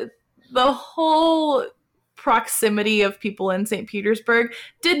said, the whole proximity of people in St. Petersburg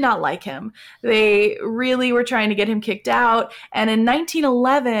did not like him. They really were trying to get him kicked out. And in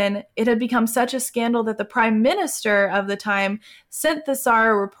 1911, it had become such a scandal that the prime minister of the time sent the Tsar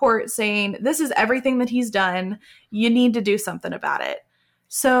a report saying, this is everything that he's done. You need to do something about it.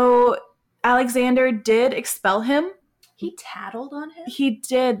 So Alexander did expel him. He tattled on him? He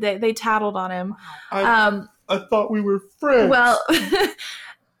did. They tattled on him. I thought we were friends. Well,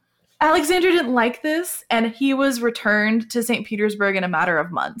 Alexander didn't like this, and he was returned to St. Petersburg in a matter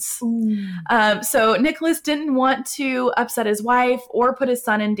of months. So Nicholas didn't want to upset his wife or put his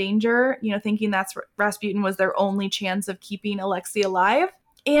son in danger, thinking that's Rasputin was their only chance of keeping Alexei alive.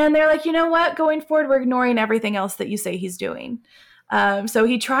 And they're like, you know what? Going forward, we're ignoring everything else that you say he's doing. So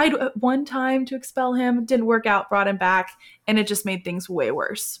he tried one time to expel him, didn't work out, brought him back, and it just made things way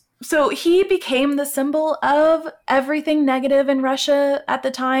worse. So he became the symbol of everything negative in Russia at the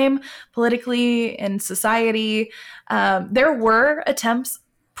time, politically and society. There were attempts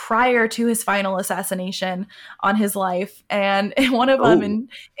prior to his final assassination on his life. And one of them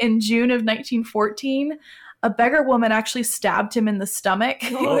in June of 1914, a beggar woman actually stabbed him in the stomach,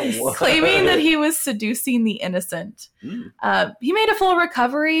 claiming that he was seducing the innocent. He made a full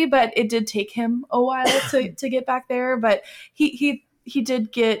recovery, but it did take him a while to get back there. But he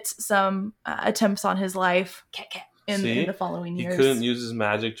did get some attempts on his life in the following years. He couldn't use his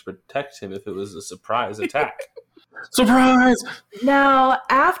magic to protect him if it was a surprise attack. Surprise! Now,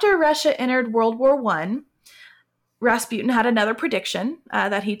 after Russia entered World War I, Rasputin had another prediction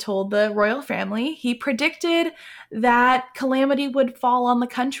that he told the royal family. He predicted that calamity would fall on the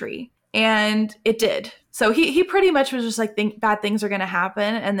country, and it did. So he pretty much was just like, bad things are going to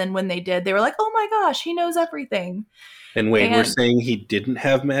happen, and then when they did, they were like, oh my gosh, he knows everything. And wait, we're saying he didn't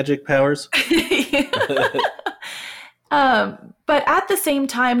have magic powers? But at the same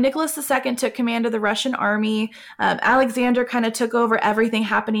time, Nicholas II took command of the Russian army. Alexander kind of took over everything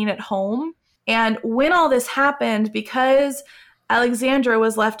happening at home. And when all this happened, because Alexandra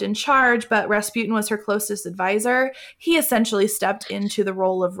was left in charge, but Rasputin was her closest advisor, he essentially stepped into the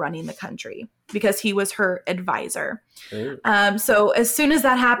role of running the country because he was her advisor. So as soon as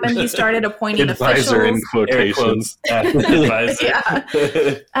that happened, he started appointing advisor officials. In quotations.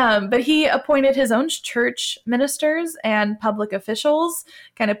 But he appointed his own church ministers and public officials,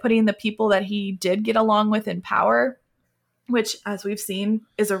 kind of putting the people that he did get along with in power, which, as we've seen,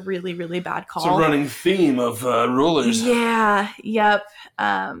 is a really, really bad call. It's a running theme of rulers. Yeah, yep.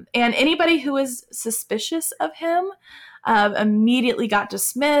 And anybody who was suspicious of him immediately got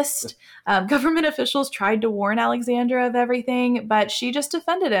dismissed. Government officials tried to warn Alexandra of everything, but she just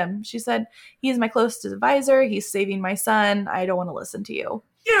defended him. She said, he's my closest advisor. He's saving my son. I don't want to listen to you.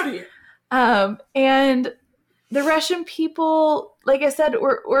 Get out of here. And the Russian people, like I said,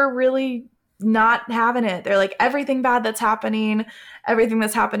 were really not having it. They're like, everything bad that's happening, everything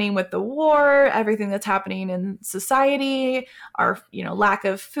that's happening with the war, everything that's happening in society, our lack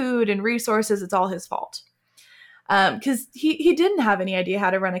of food and resources, it's all his fault. Because he didn't have any idea how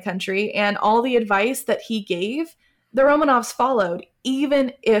to run a country, and all the advice that he gave, the Romanovs followed,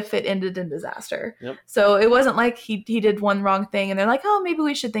 even if it ended in disaster. Yep. So it wasn't like he did one wrong thing and they're like, oh, maybe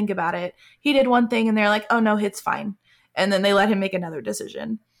we should think about it. He did one thing and they're like, oh no, it's fine. And then they let him make another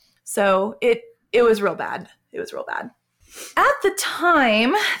decision. So it was real bad. It was real bad. At the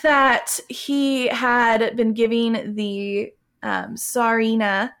time that he had been giving the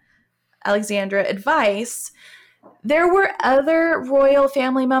Tsarina Alexandra advice, there were other royal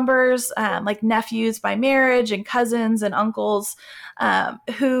family members, like nephews by marriage and cousins and uncles,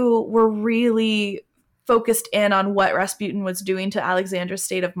 who were really focused in on what Rasputin was doing to Alexandra's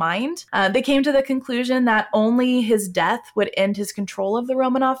state of mind. They came to the conclusion that only his death would end his control of the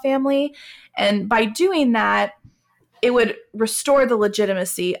Romanov family. And by doing that, it would restore the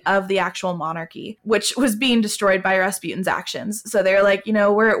legitimacy of the actual monarchy, which was being destroyed by Rasputin's actions. So they're like,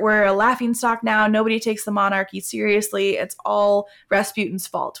 we're a laughingstock now. Nobody takes the monarchy seriously. It's all Rasputin's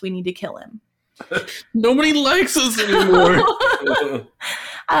fault. We need to kill him. Nobody likes us anymore.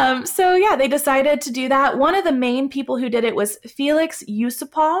 So yeah, they decided to do that. One of the main people who did it was Felix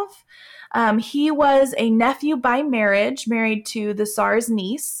Yusupov. He was a nephew by marriage, married to the Tsar's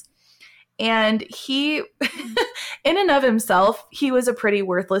niece. And he, in and of himself, he was a pretty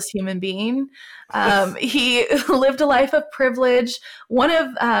worthless human being. He lived a life of privilege. One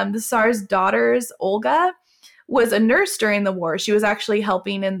of the Tsar's daughters, Olga, was a nurse during the war. She was actually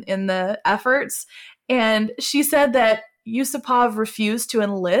helping in the efforts. And she said that Yusupov refused to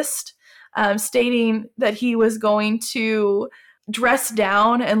enlist, stating that he was going to dress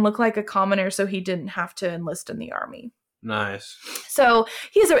down and look like a commoner so he didn't have to enlist in the army. Nice. So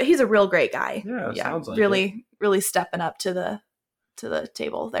he's a real great guy. Yeah, sounds like really stepping up to the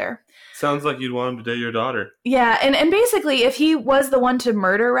table there. Sounds like you'd want him to date your daughter. Yeah, and basically, if he was the one to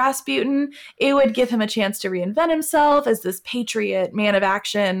murder Rasputin, it would give him a chance to reinvent himself as this patriot, man of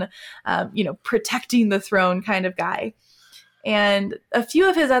action, protecting the throne kind of guy. And a few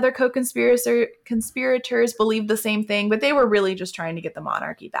of his other conspirators believed the same thing, but they were really just trying to get the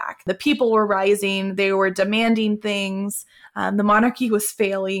monarchy back. The people were rising. They were demanding things. The monarchy was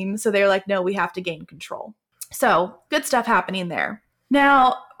failing. So they were like, no, we have to gain control. So good stuff happening there.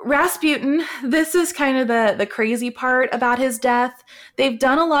 Now, Rasputin, this is kind of the crazy part about his death. They've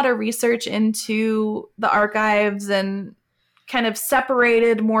done a lot of research into the archives and kind of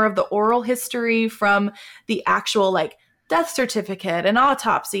separated more of the oral history from the actual death certificate and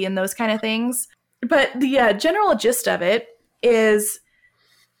autopsy and those kind of things. But the general gist of it is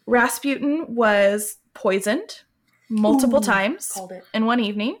Rasputin was poisoned multiple times in one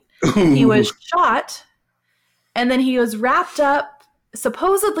evening. He was shot, and then he was wrapped up,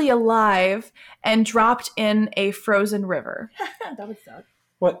 supposedly alive, and dropped in a frozen river. That would suck.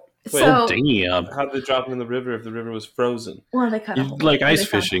 What? Wait, So- Damn. how did they drop him in the river if the river was frozen? Well, they cut a hole. Like ice They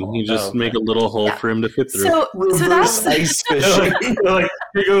found a fishing. hole. You just okay. make a little hole Yeah. for him to fit through. So that's ice They're fishing. like,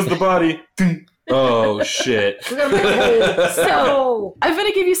 here goes the body. Oh, shit. We're gonna make a hole. So I'm going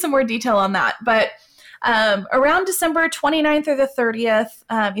to give you some more detail on that. But around December 29th or the 30th,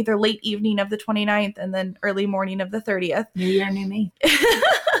 either late evening of the 29th and then early morning of the 30th, New year, new me.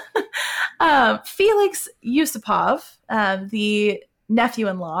 Felix Yusupov, the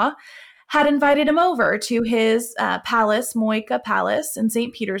nephew-in-law, had invited him over to his palace, Moika Palace in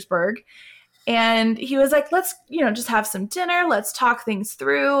St. Petersburg. And he was like, let's, just have some dinner. Let's talk things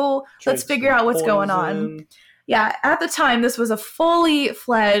through. Let's figure out what's going on. Yeah, at the time, this was a fully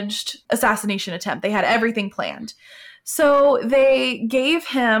fledged assassination attempt. They had everything planned. So they gave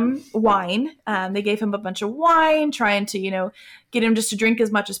him wine. They gave him a bunch of wine, trying to, get him just to drink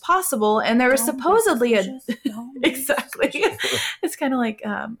as much as possible. And there was supposedly exactly. It's kind of like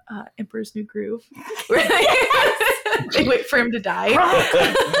Emperor's New Groove. Where they wait for him to die.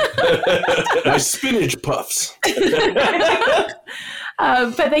 My spinach puffs.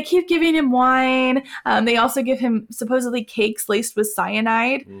 But they keep giving him wine. They also give him supposedly cakes laced with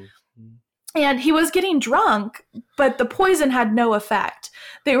cyanide. And he was getting drunk, but the poison had no effect.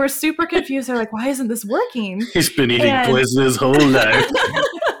 They were super confused. They're like, why isn't this working? He's been eating And- poison his whole life.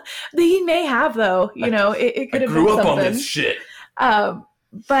 He may have, though. It could I have grew been up something. on this shit.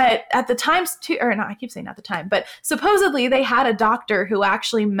 But at the time, I keep saying at the time, but supposedly they had a doctor who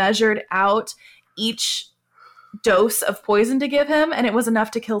actually measured out each dose of poison to give him, and it was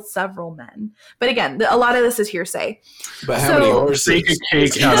enough to kill several men. But again, a lot of this is hearsay. But how many horses? Bake a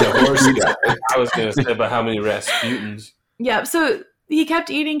cake He's out a of horse guy. I was going to say about how many Rasputins. Yeah, so he kept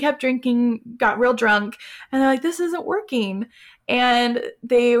eating, kept drinking, got real drunk, and they're like, this isn't working. And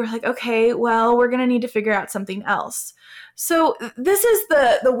they were like, okay, well, we're going to need to figure out something else. So this is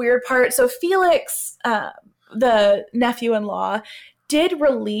the weird part. So Felix, the nephew-in-law, did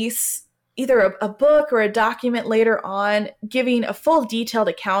release either a book or a document later on giving a full detailed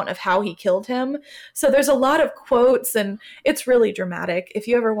account of how he killed him. So there's a lot of quotes, and it's really dramatic. If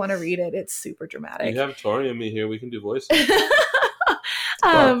you ever want to read it, it's super dramatic. You have Tori and me here. We can do voices.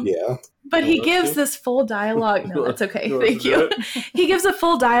 Yeah. But he gives this full dialogue. No, that's okay. Thank you. He gives a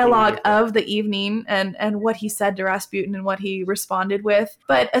full dialogue of the evening and what he said to Rasputin and what he responded with.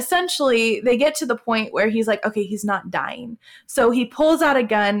 But essentially, they get to the point where he's like, okay, he's not dying. So he pulls out a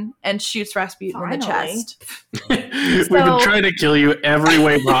gun and shoots Rasputin in the chest. We've been trying to kill you every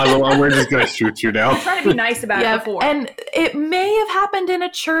way possible, and we're just going to shoot you now. I'm trying to be nice about it before. And it may have happened in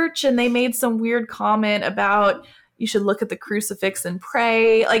a church, and they made some weird comment about you should look at the crucifix and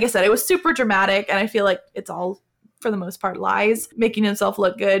pray. Like I said, it was super dramatic, and I feel like it's all, for the most part, lies, making himself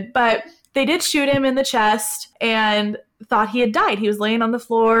look good. But they did shoot him in the chest and thought he had died. He was laying on the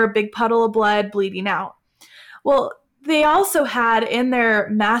floor, big puddle of blood, bleeding out. Well, they also had in their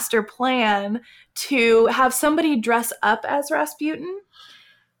master plan to have somebody dress up as Rasputin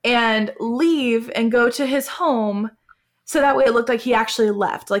and leave and go to his home, so that way it looked like he actually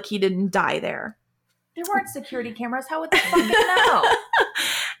left, like he didn't die there. There weren't security cameras. How would they fucking know?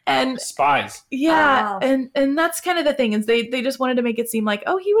 And spies. Yeah, and that's kind of the thing, is they just wanted to make it seem like,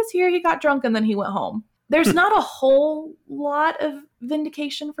 oh, he was here, he got drunk, and then he went home. There's not a whole lot of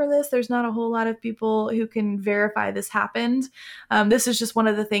vindication for this. There's not a whole lot of people who can verify this happened. This is just one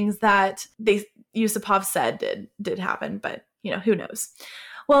of the things that Yusupov said did happen, but who knows?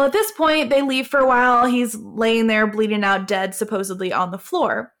 Well, at this point, they leave for a while. He's laying there bleeding out, dead, supposedly on the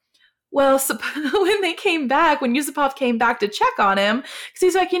floor. Well, when they came back, when Yusupov came back to check on him, because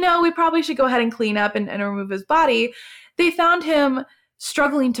he's like, we probably should go ahead and clean up and remove his body, they found him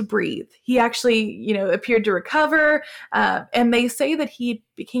struggling to breathe. He actually, appeared to recover, and they say that he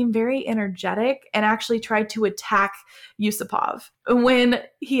became very energetic and actually tried to attack Yusupov. When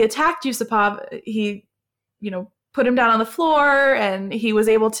he attacked Yusupov, he, put him down on the floor, and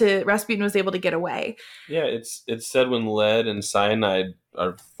Rasputin was able to get away. Yeah, it's said when lead and cyanide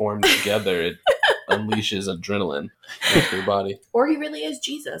are formed together, it unleashes adrenaline into your body. Or he really is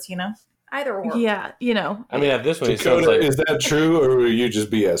Jesus, Either or. Yeah, I mean, at this point, Dakota, he sounds like... is that true, or were you just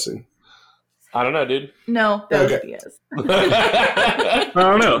BSing? I don't know, dude. No, that was Okay. BS. I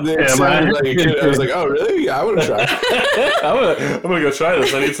don't know. It sounded like I was like, oh, really? Yeah, I want to try. I'm gonna go try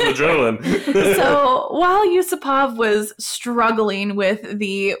this. I need some adrenaline. So while Yusupov was struggling with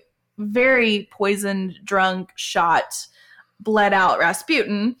the very poisoned, drunk, shot, bled out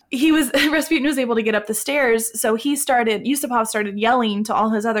Rasputin, Rasputin was able to get up the stairs. So Yusupov started yelling to all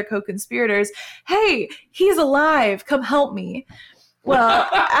his other co-conspirators, "Hey, he's alive! Come help me!" Well,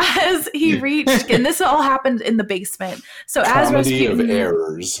 as he reached, and this all happened in the basement. So as Comedy Rasputin, of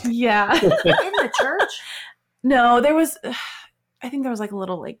errors. yeah, In the church? no, there was. I think there was like a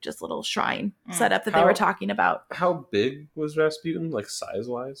little shrine set up that they were talking about. How big was Rasputin, like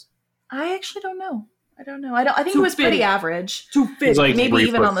size-wise? I actually don't know. I think it was pretty average. Too fit. He's like Maybe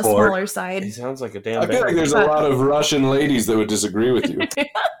even on the 3'4". smaller side. He sounds like a damn I feel like there's a lot of Russian ladies that would disagree with you.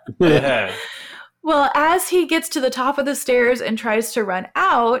 Yeah. Well, as he gets to the top of the stairs and tries to run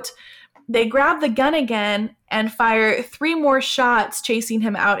out, they grab the gun again and fire 3 more shots, chasing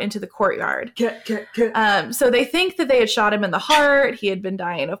him out into the courtyard. So they think that they had shot him in the heart. He had been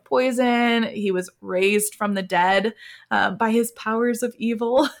dying of poison. He was raised from the dead by his powers of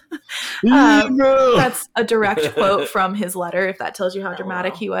evil. That's a direct quote from his letter, if that tells you how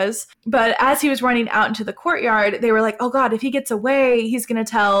dramatic he was. But as he was running out into the courtyard, they were like, oh God, if he gets away, he's going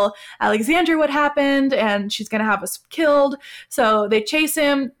to tell Alexandra what happened, and she's going to have us killed. So they chase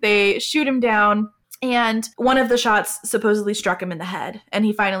him, they shoot him down, and one of the shots supposedly struck him in the head, and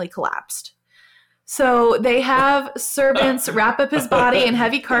he finally collapsed. So they have servants wrap up his body in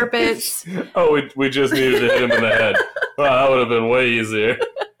heavy carpets. Oh, we just needed to hit him in the head. Wow, that would have been way easier.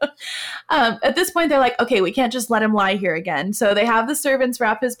 At this point, they're like, okay, we can't just let him lie here again. So they have the servants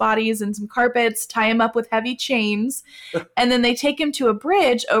wrap his bodies in some carpets, tie him up with heavy chains, and then they take him to a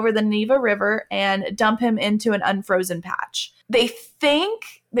bridge over the Neva River and dump him into an unfrozen patch. They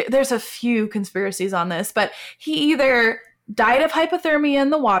think, there's a few conspiracies on this, but he either died of hypothermia in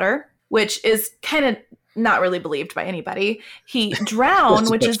the water, which is kind of not really believed by anybody. He drowned,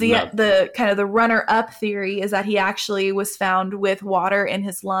 which is the kind of the runner-up theory, is that he actually was found with water in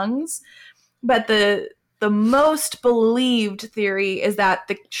his lungs. But the most believed theory is that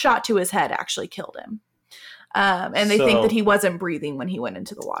the shot to his head actually killed him. And they think that he wasn't breathing when he went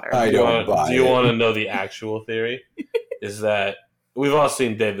into the water. I don't buy Do you it. want to know the actual theory? Is that we've all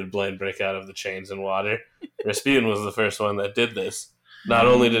seen David Blaine break out of the chains in water. Rasputin was the first one that did this. Not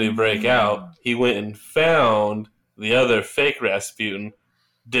only did he break out, he went and found the other fake Rasputin,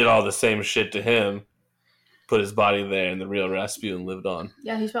 did all the same shit to him, put his body there, and the real Rasputin lived on.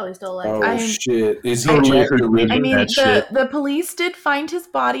 Yeah, he's probably still alive. Oh, I'm- shit. Is he Totally Jack the agree. Ripper? I mean, that shit. the police did find his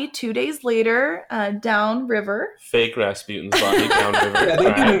body 2 days later down river. Fake Rasputin's body down river. Yeah,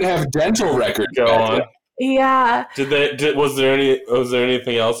 they didn't have dental records. Go back on. then. Yeah. Was there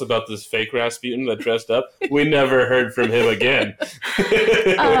anything else about this fake Rasputin that dressed up? We never heard from him again.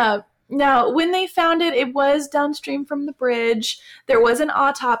 Now, when they found it, it was downstream from the bridge. There was an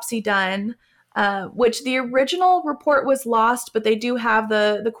autopsy done, which the original report was lost, but they do have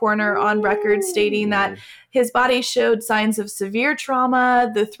the coroner on record stating that his body showed signs of severe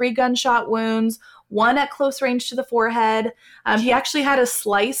trauma, the 3 gunshot wounds, 1 at close range to the forehead. He actually had a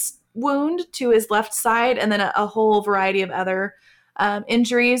slice wound to his left side, and then a whole variety of other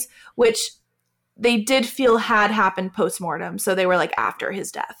injuries, which they did feel had happened post-mortem. So they were like after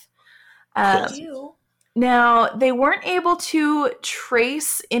his death. Now, they weren't able to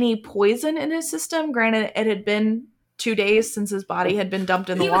trace any poison in his system. Granted, it had been 2 days since his body had been dumped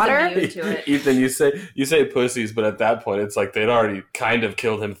in the He was water. immune to it. Ethan, you say pussies, but at that point, it's like they'd already kind of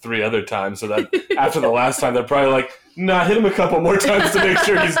killed him 3 other times. So that after the last time, they're probably like, "Nah, hit him a couple more times to make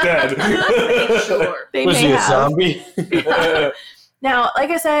sure he's dead." Sure. They Was may he a have. zombie? Now, like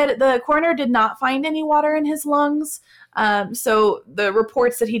I said, the coroner did not find any water in his lungs. So the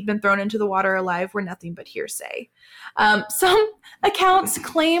reports that he'd been thrown into the water alive were nothing but hearsay. Some accounts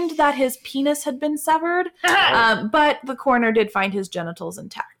claimed that his penis had been severed, but the coroner did find his genitals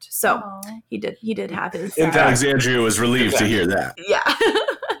intact. So he did have his. Alexandria was relieved to hear that. Yeah.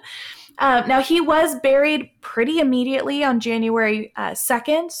 Now, he was buried pretty immediately on January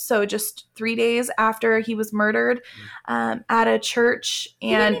 2nd, so just 3 days after he was murdered, at a church.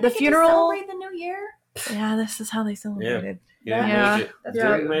 And the funeral. Celebrate the new year. Yeah, this is how they celebrated. Yeah. Yeah.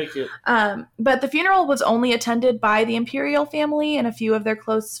 Didn't make it. But the funeral was only attended by the imperial family and a few of their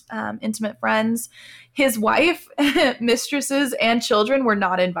close, intimate friends. His wife, mistresses, and children were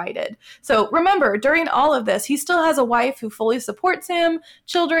not invited. So remember, during all of this, he still has a wife who fully supports him,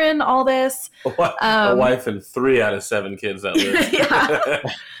 children, all this. A wife and 3 out of 7 kids that live. Yeah.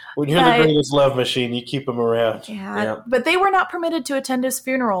 When you're the greatest love machine, you keep them around. Yeah, but they were not permitted to attend his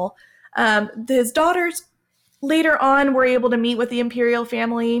funeral. His daughters later on were able to meet with the imperial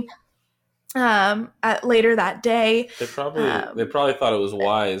family later that day. They probably thought it was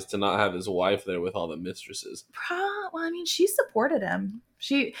wise to not have his wife there with all the mistresses. Well, I mean, she supported him.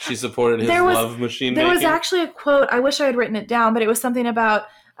 She supported his love machine. There was making? actually a quote. I wish I had written it down, but it was something about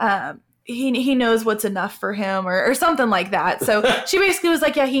he knows what's enough for him or something like that. So she basically was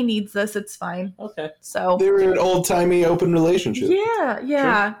like, yeah, he needs this. It's fine. Okay. So They were an old-timey open relationship.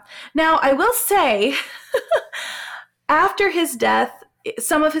 Yeah. Now, I will say, after his death,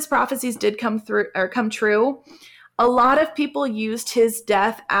 some of his prophecies did come true. A lot of people used his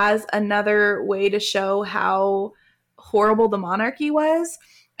death as another way to show how horrible the monarchy was.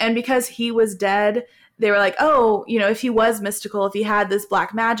 And because he was dead, they were like, oh, if he was mystical, if he had this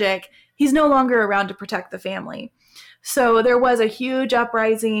black magic, he's no longer around to protect the family. So there was a huge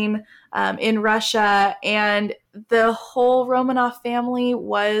uprising in Russia, and the whole Romanov family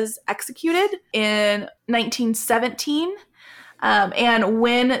was executed in 1917. And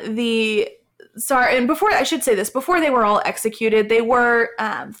when before they were all executed, they were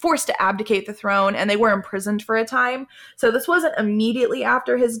forced to abdicate the throne, and they were imprisoned for a time. So this wasn't immediately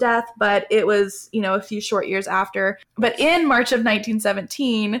after his death, but it was, a few short years after. But in March of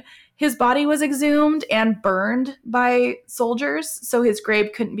 1917, his body was exhumed and burned by soldiers, so his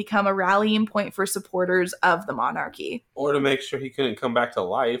grave couldn't become a rallying point for supporters of the monarchy. Or to make sure he couldn't come back to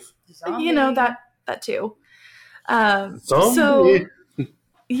life. That too. Zombie. So,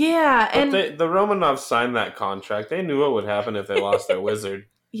 yeah, But and the Romanovs signed that contract. They knew what would happen if they lost their wizard.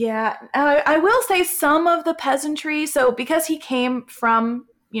 yeah, I will say some of the peasantry. So because he came from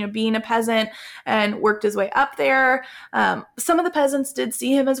being a peasant and worked his way up there, some of the peasants did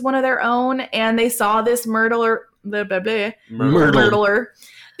see him as one of their own, and they saw this murderer. They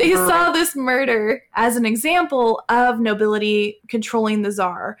They saw this murder as an example of nobility controlling the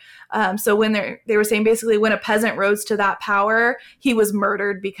czar. So when they were saying basically when a peasant rose to that power, he was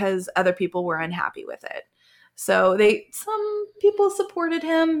murdered because other people were unhappy with it. So some people supported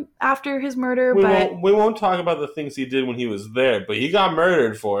him after his murder, we won't talk about the things he did when he was there, but he got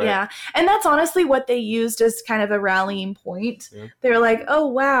murdered for it. Yeah, and that's honestly what they used as kind of a rallying point. Yeah. They're like, oh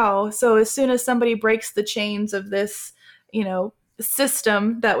wow, so as soon as somebody breaks the chains of this,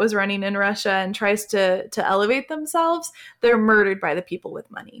 system that was running in Russia and tries to elevate themselves, they're murdered by the people with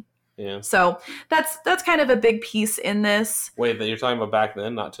money. Yeah. So that's kind of a big piece in this. Wait, that you're talking about back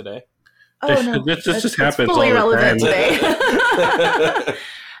then, not today? Oh no, this just happens. It's fully all the relevant time. today.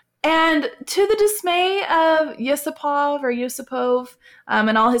 And to the dismay of Yusupov,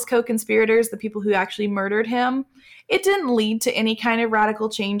 and all his co-conspirators, the people who actually murdered him, it didn't lead to any kind of radical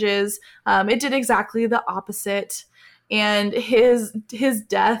changes. It did exactly the opposite. And his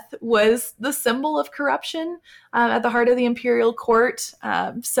death was the symbol of corruption at the heart of the imperial court.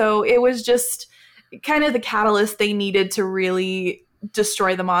 So it was just kind of the catalyst they needed to really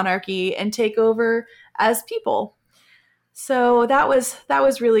destroy the monarchy and take over as people. So that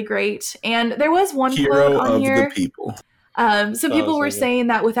was really great. And there was one quote on here. Hero of the people. Some people were saying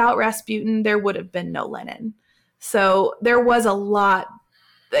that without Rasputin, there would have been no Lenin. So there was a lot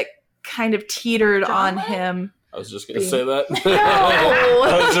that kind of teetered on him. I was just going to say that. No.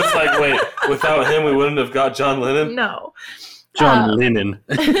 I was just like, wait, without him, we wouldn't have got John Lennon? No. John Lennon.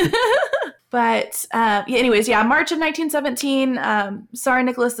 But anyways, March of 1917, Tsar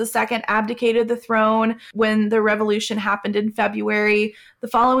Nicholas II abdicated the throne when the revolution happened in February. The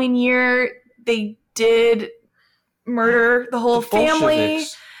following year, they did murder the whole family.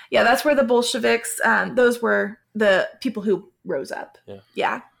 Bolsheviks. Yeah, that's where the Bolsheviks, those were the people who rose up.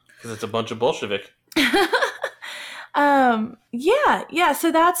 Yeah. Because it's a bunch of Bolshevik.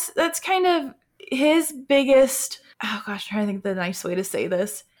 So that's kind of his biggest, oh gosh, I'm trying to think of the nice way to say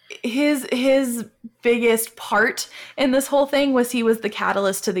this. His biggest part in this whole thing was he was the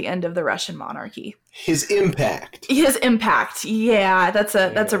catalyst to the end of the Russian monarchy. His impact. Yeah, that's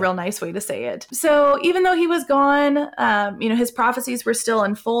a real nice way to say it. So even though he was gone, his prophecies were still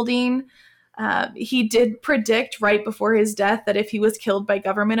unfolding. He did predict right before his death that if he was killed by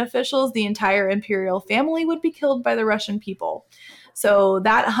government officials, the entire imperial family would be killed by the Russian people. So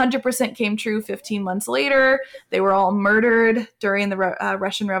that 100% came true 15 months later. They were all murdered during the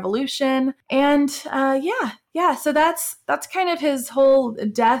Russian Revolution. And so that's kind of his whole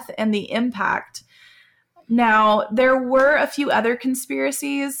death and the impact. Now, there were a few other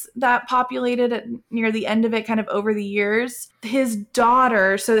conspiracies that populated near the end of it, kind of over the years. His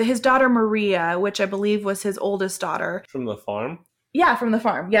daughter Maria, which I believe was his oldest daughter. From the farm? Yeah, from the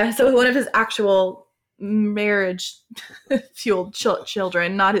farm. Yeah, so one of his actual marriage-fueled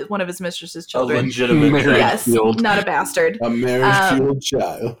children, not one of his mistress's children. A legitimate marriage-fueled. Not a bastard. A marriage-fueled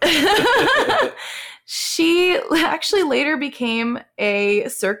child. She actually later became a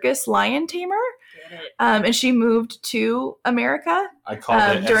circus lion tamer. And she moved to America. I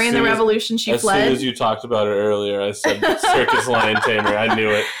called it. During the revolution, she fled. As soon as you talked about it earlier, I said circus lion tamer. I knew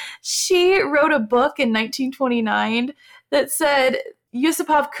it. She wrote a book in 1929 that said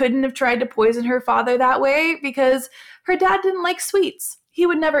Yusupov couldn't have tried to poison her father that way because her dad didn't like sweets. He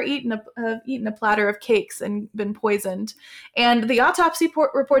would never eaten a platter of cakes and been poisoned. And the autopsy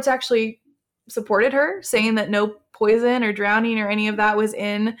reports actually supported her, saying that no poison or drowning or any of that was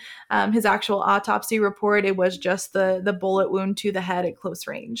in his actual autopsy report. It was just the bullet wound to the head at close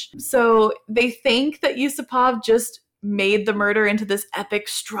range. So they think that Yusupov just made the murder into this epic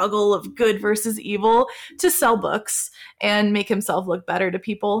struggle of good versus evil to sell books and make himself look better to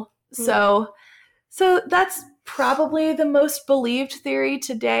people. Mm-hmm. So that's probably the most believed theory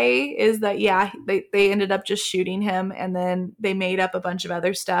today, is that they ended up just shooting him and then they made up a bunch of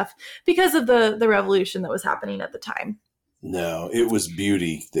other stuff because of the revolution that was happening at the time. No, it was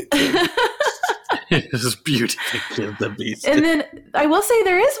beauty that killed It was beauty that killed the beast. And then I will say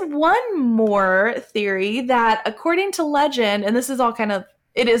there is one more theory that, according to legend, and this is all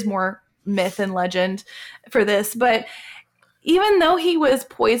it is more myth and legend for this, but even though he was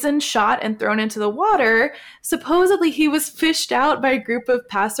poisoned, shot, and thrown into the water, supposedly he was fished out by a group of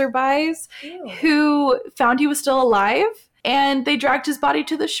passerbys who found he was still alive, and they dragged his body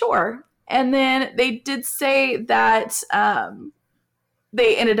to the shore. And then they did say that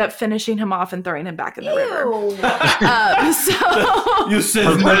they ended up finishing him off and throwing him back in the river. You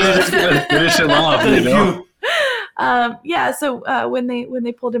said finish him off, when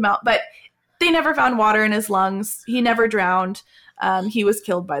they pulled him out, but they never found water in his lungs. He never drowned. He was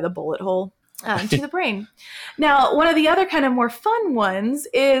killed by the bullet hole. to the brain. Now, one of the other kind of more fun ones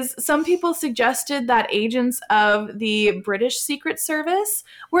is some people suggested that agents of the British Secret Service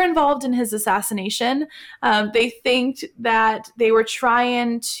were involved in his assassination. They think that they were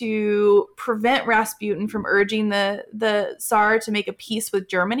trying to prevent Rasputin from urging the Tsar to make a peace with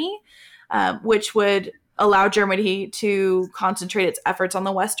Germany, which would allow Germany to concentrate its efforts on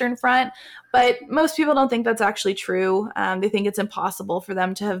the Western Front. But most people don't think that's actually true. They think it's impossible for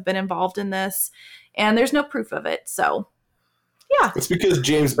them to have been involved in this, and there's no proof of it. So, yeah. It's because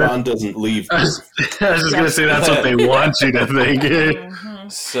James Bond doesn't leave. I was just going to say that's what they want you to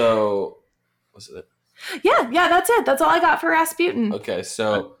think. So, was it? Yeah, that's it. That's all I got for Rasputin. Okay,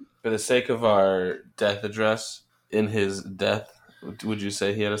 so for the sake of our death address, in his death, would you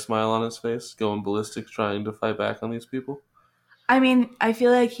say he had a smile on his face, going ballistic, trying to fight back on these people? I mean, I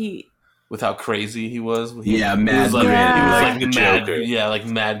feel like with how crazy he was. Mad He was like, grin. he was Yeah. like the Joker. Yeah, like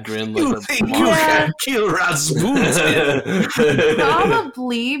mad grin. Like You think you can kill Rasputin?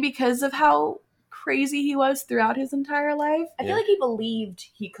 probably because of how crazy he was throughout his entire life. I feel like he believed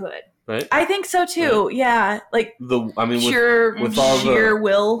he could. Right? I think so too. Yeah, like With sheer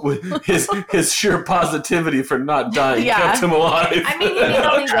will. with his sheer positivity for not dying Yeah. kept him alive. I mean, he did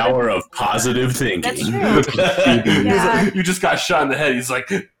all these Power other of positive thinking. That's true. He's Yeah. like, you just got shot in the head. He's like,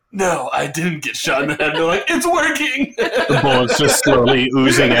 no, I didn't get shot in the head. They're like, it's working. The bullet's just slowly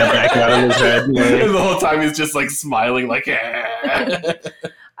oozing back out of his head. And the whole time he's just like smiling, like, eh.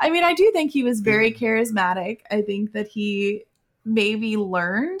 I mean, I do think he was very charismatic. I think that he maybe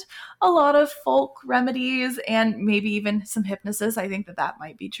learned a lot of folk remedies and maybe even some hypnosis. I think that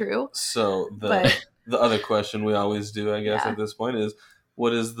might be true. So But- the other question we always do, I guess, Yeah. at this point is,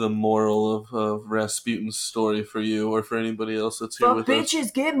 what is the moral of Rasputin's story for you or for anybody else that's here Fuck with us?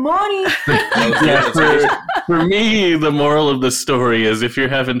 bitches, get money. For me, the moral of the story is if you're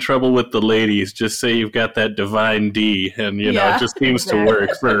having trouble with the ladies, just say you've got that divine D, and you know Yeah. it just seems to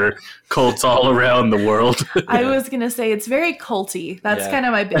work for cults all around the world. I was going to say it's very culty. That's Yeah. kind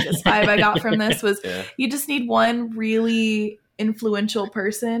of my biggest vibe I got from this was Yeah. you just need one really influential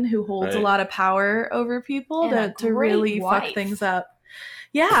person who holds a Right. lot of power over people And a to great really wife. fuck things up.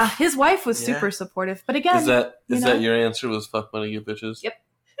 Yeah, his wife was Yeah. super supportive. But again, Is that you know? that your answer? Was fuck money, get bitches? Yep.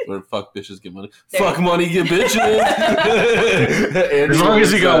 Or fuck bitches, get money. There. Fuck money, get bitches. Andy, As long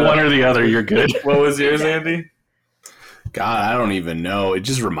as you got what's, one or the other, you're good. What was yours, Andy? God, I don't even know. It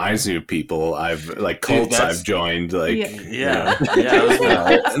just reminds me of people cults that's- I've joined. Like, Yeah. Yeah, yeah.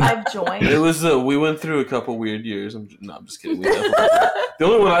 It was, I've joined. it was we went through a couple weird years. I'm just kidding. We definitely- the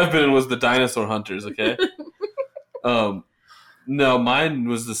only one I've been in was the Dinosaur Hunters. Okay. No, mine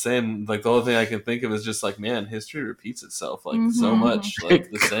was the same. Like the only thing I can think of is just like, man, history repeats itself like so Mhm. much.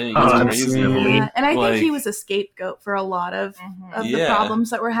 Like the saying Oh, is that's crazy. silly. Yeah, and I Like- think he was a scapegoat for a lot of the Yeah. problems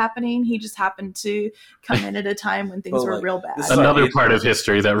that were happening. He just happened to come in at a time when things But, were like, real bad. this is Another eighth- part of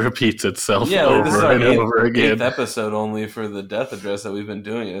history that repeats itself Yeah, like, this is over our and eighth- over again. eighth episode only for the death address that we've been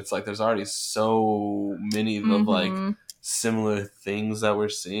doing. It's like there's already so many of like Mhm. similar things that we're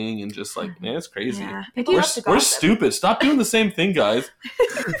seeing, and just like, man, it's crazy. Yeah. People We're, love to we're gossip. stupid. Stop doing the same thing, guys.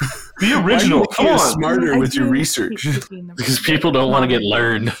 Be why are you original. making Come us on. smarter I with your do research? keep being the Because research. people don't want to get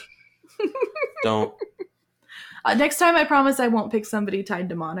learned. Don't. Next time, I promise I won't pick somebody tied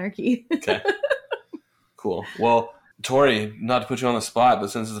to monarchy. Okay. Cool. Well, Tori, not to put you on the spot,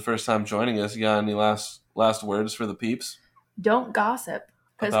 but since it's the first time joining us, you got any last words for the peeps? Don't gossip.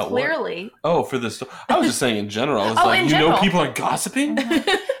 Because About what? clearly, Oh, for this. I was just saying in general. I was Oh, like, in you know, general. people are gossiping.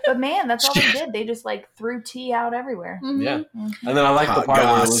 but man, that's all they did. They just like threw tea out everywhere. Mhm. Yeah. And then I like the Hot part where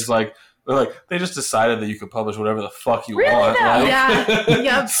it goss. was like, they're like, they just decided that you could publish whatever the fuck you Really want. though? Like, Yeah.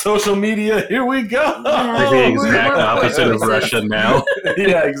 Yep. Social media, here we go. Yeah. Like the we're- exact we're opposite of racist. Russia now.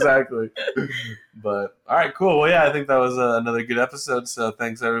 Yeah, exactly. But all right, cool. Well, yeah, I think that was another good episode. So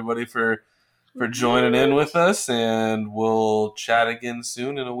thanks everybody for joining in with us, and we'll chat again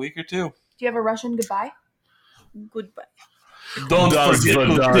soon in a week or two. Do you have a Russian goodbye? Goodbye. Don't Das forget to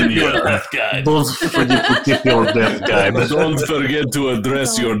Vidania. tip your death guide. Don't forget to tip your death guy. Don't forget to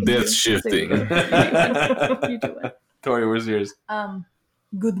address your death shifting. You do it. Tori, where's yours?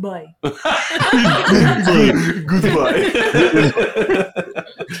 Goodbye. Goodbye.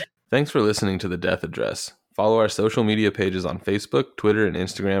 Thanks for listening to The Death Address. Follow our social media pages on Facebook, Twitter, and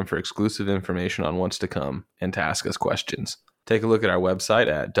Instagram for exclusive information on what's to come and to ask us questions. Take a look at our website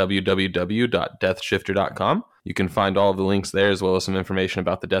at www.deathshifter.com. You can find all of the links there as well as some information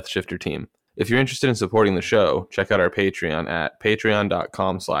about the Death Shifter team. If you're interested in supporting the show, check out our Patreon at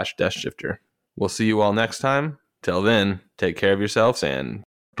patreon.com/deathshifter. We'll see you all next time. Till then, take care of yourselves and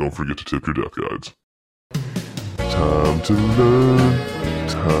Don't forget to tip your death guides. Time to learn,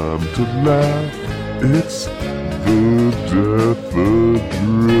 Time to laugh. It's the Death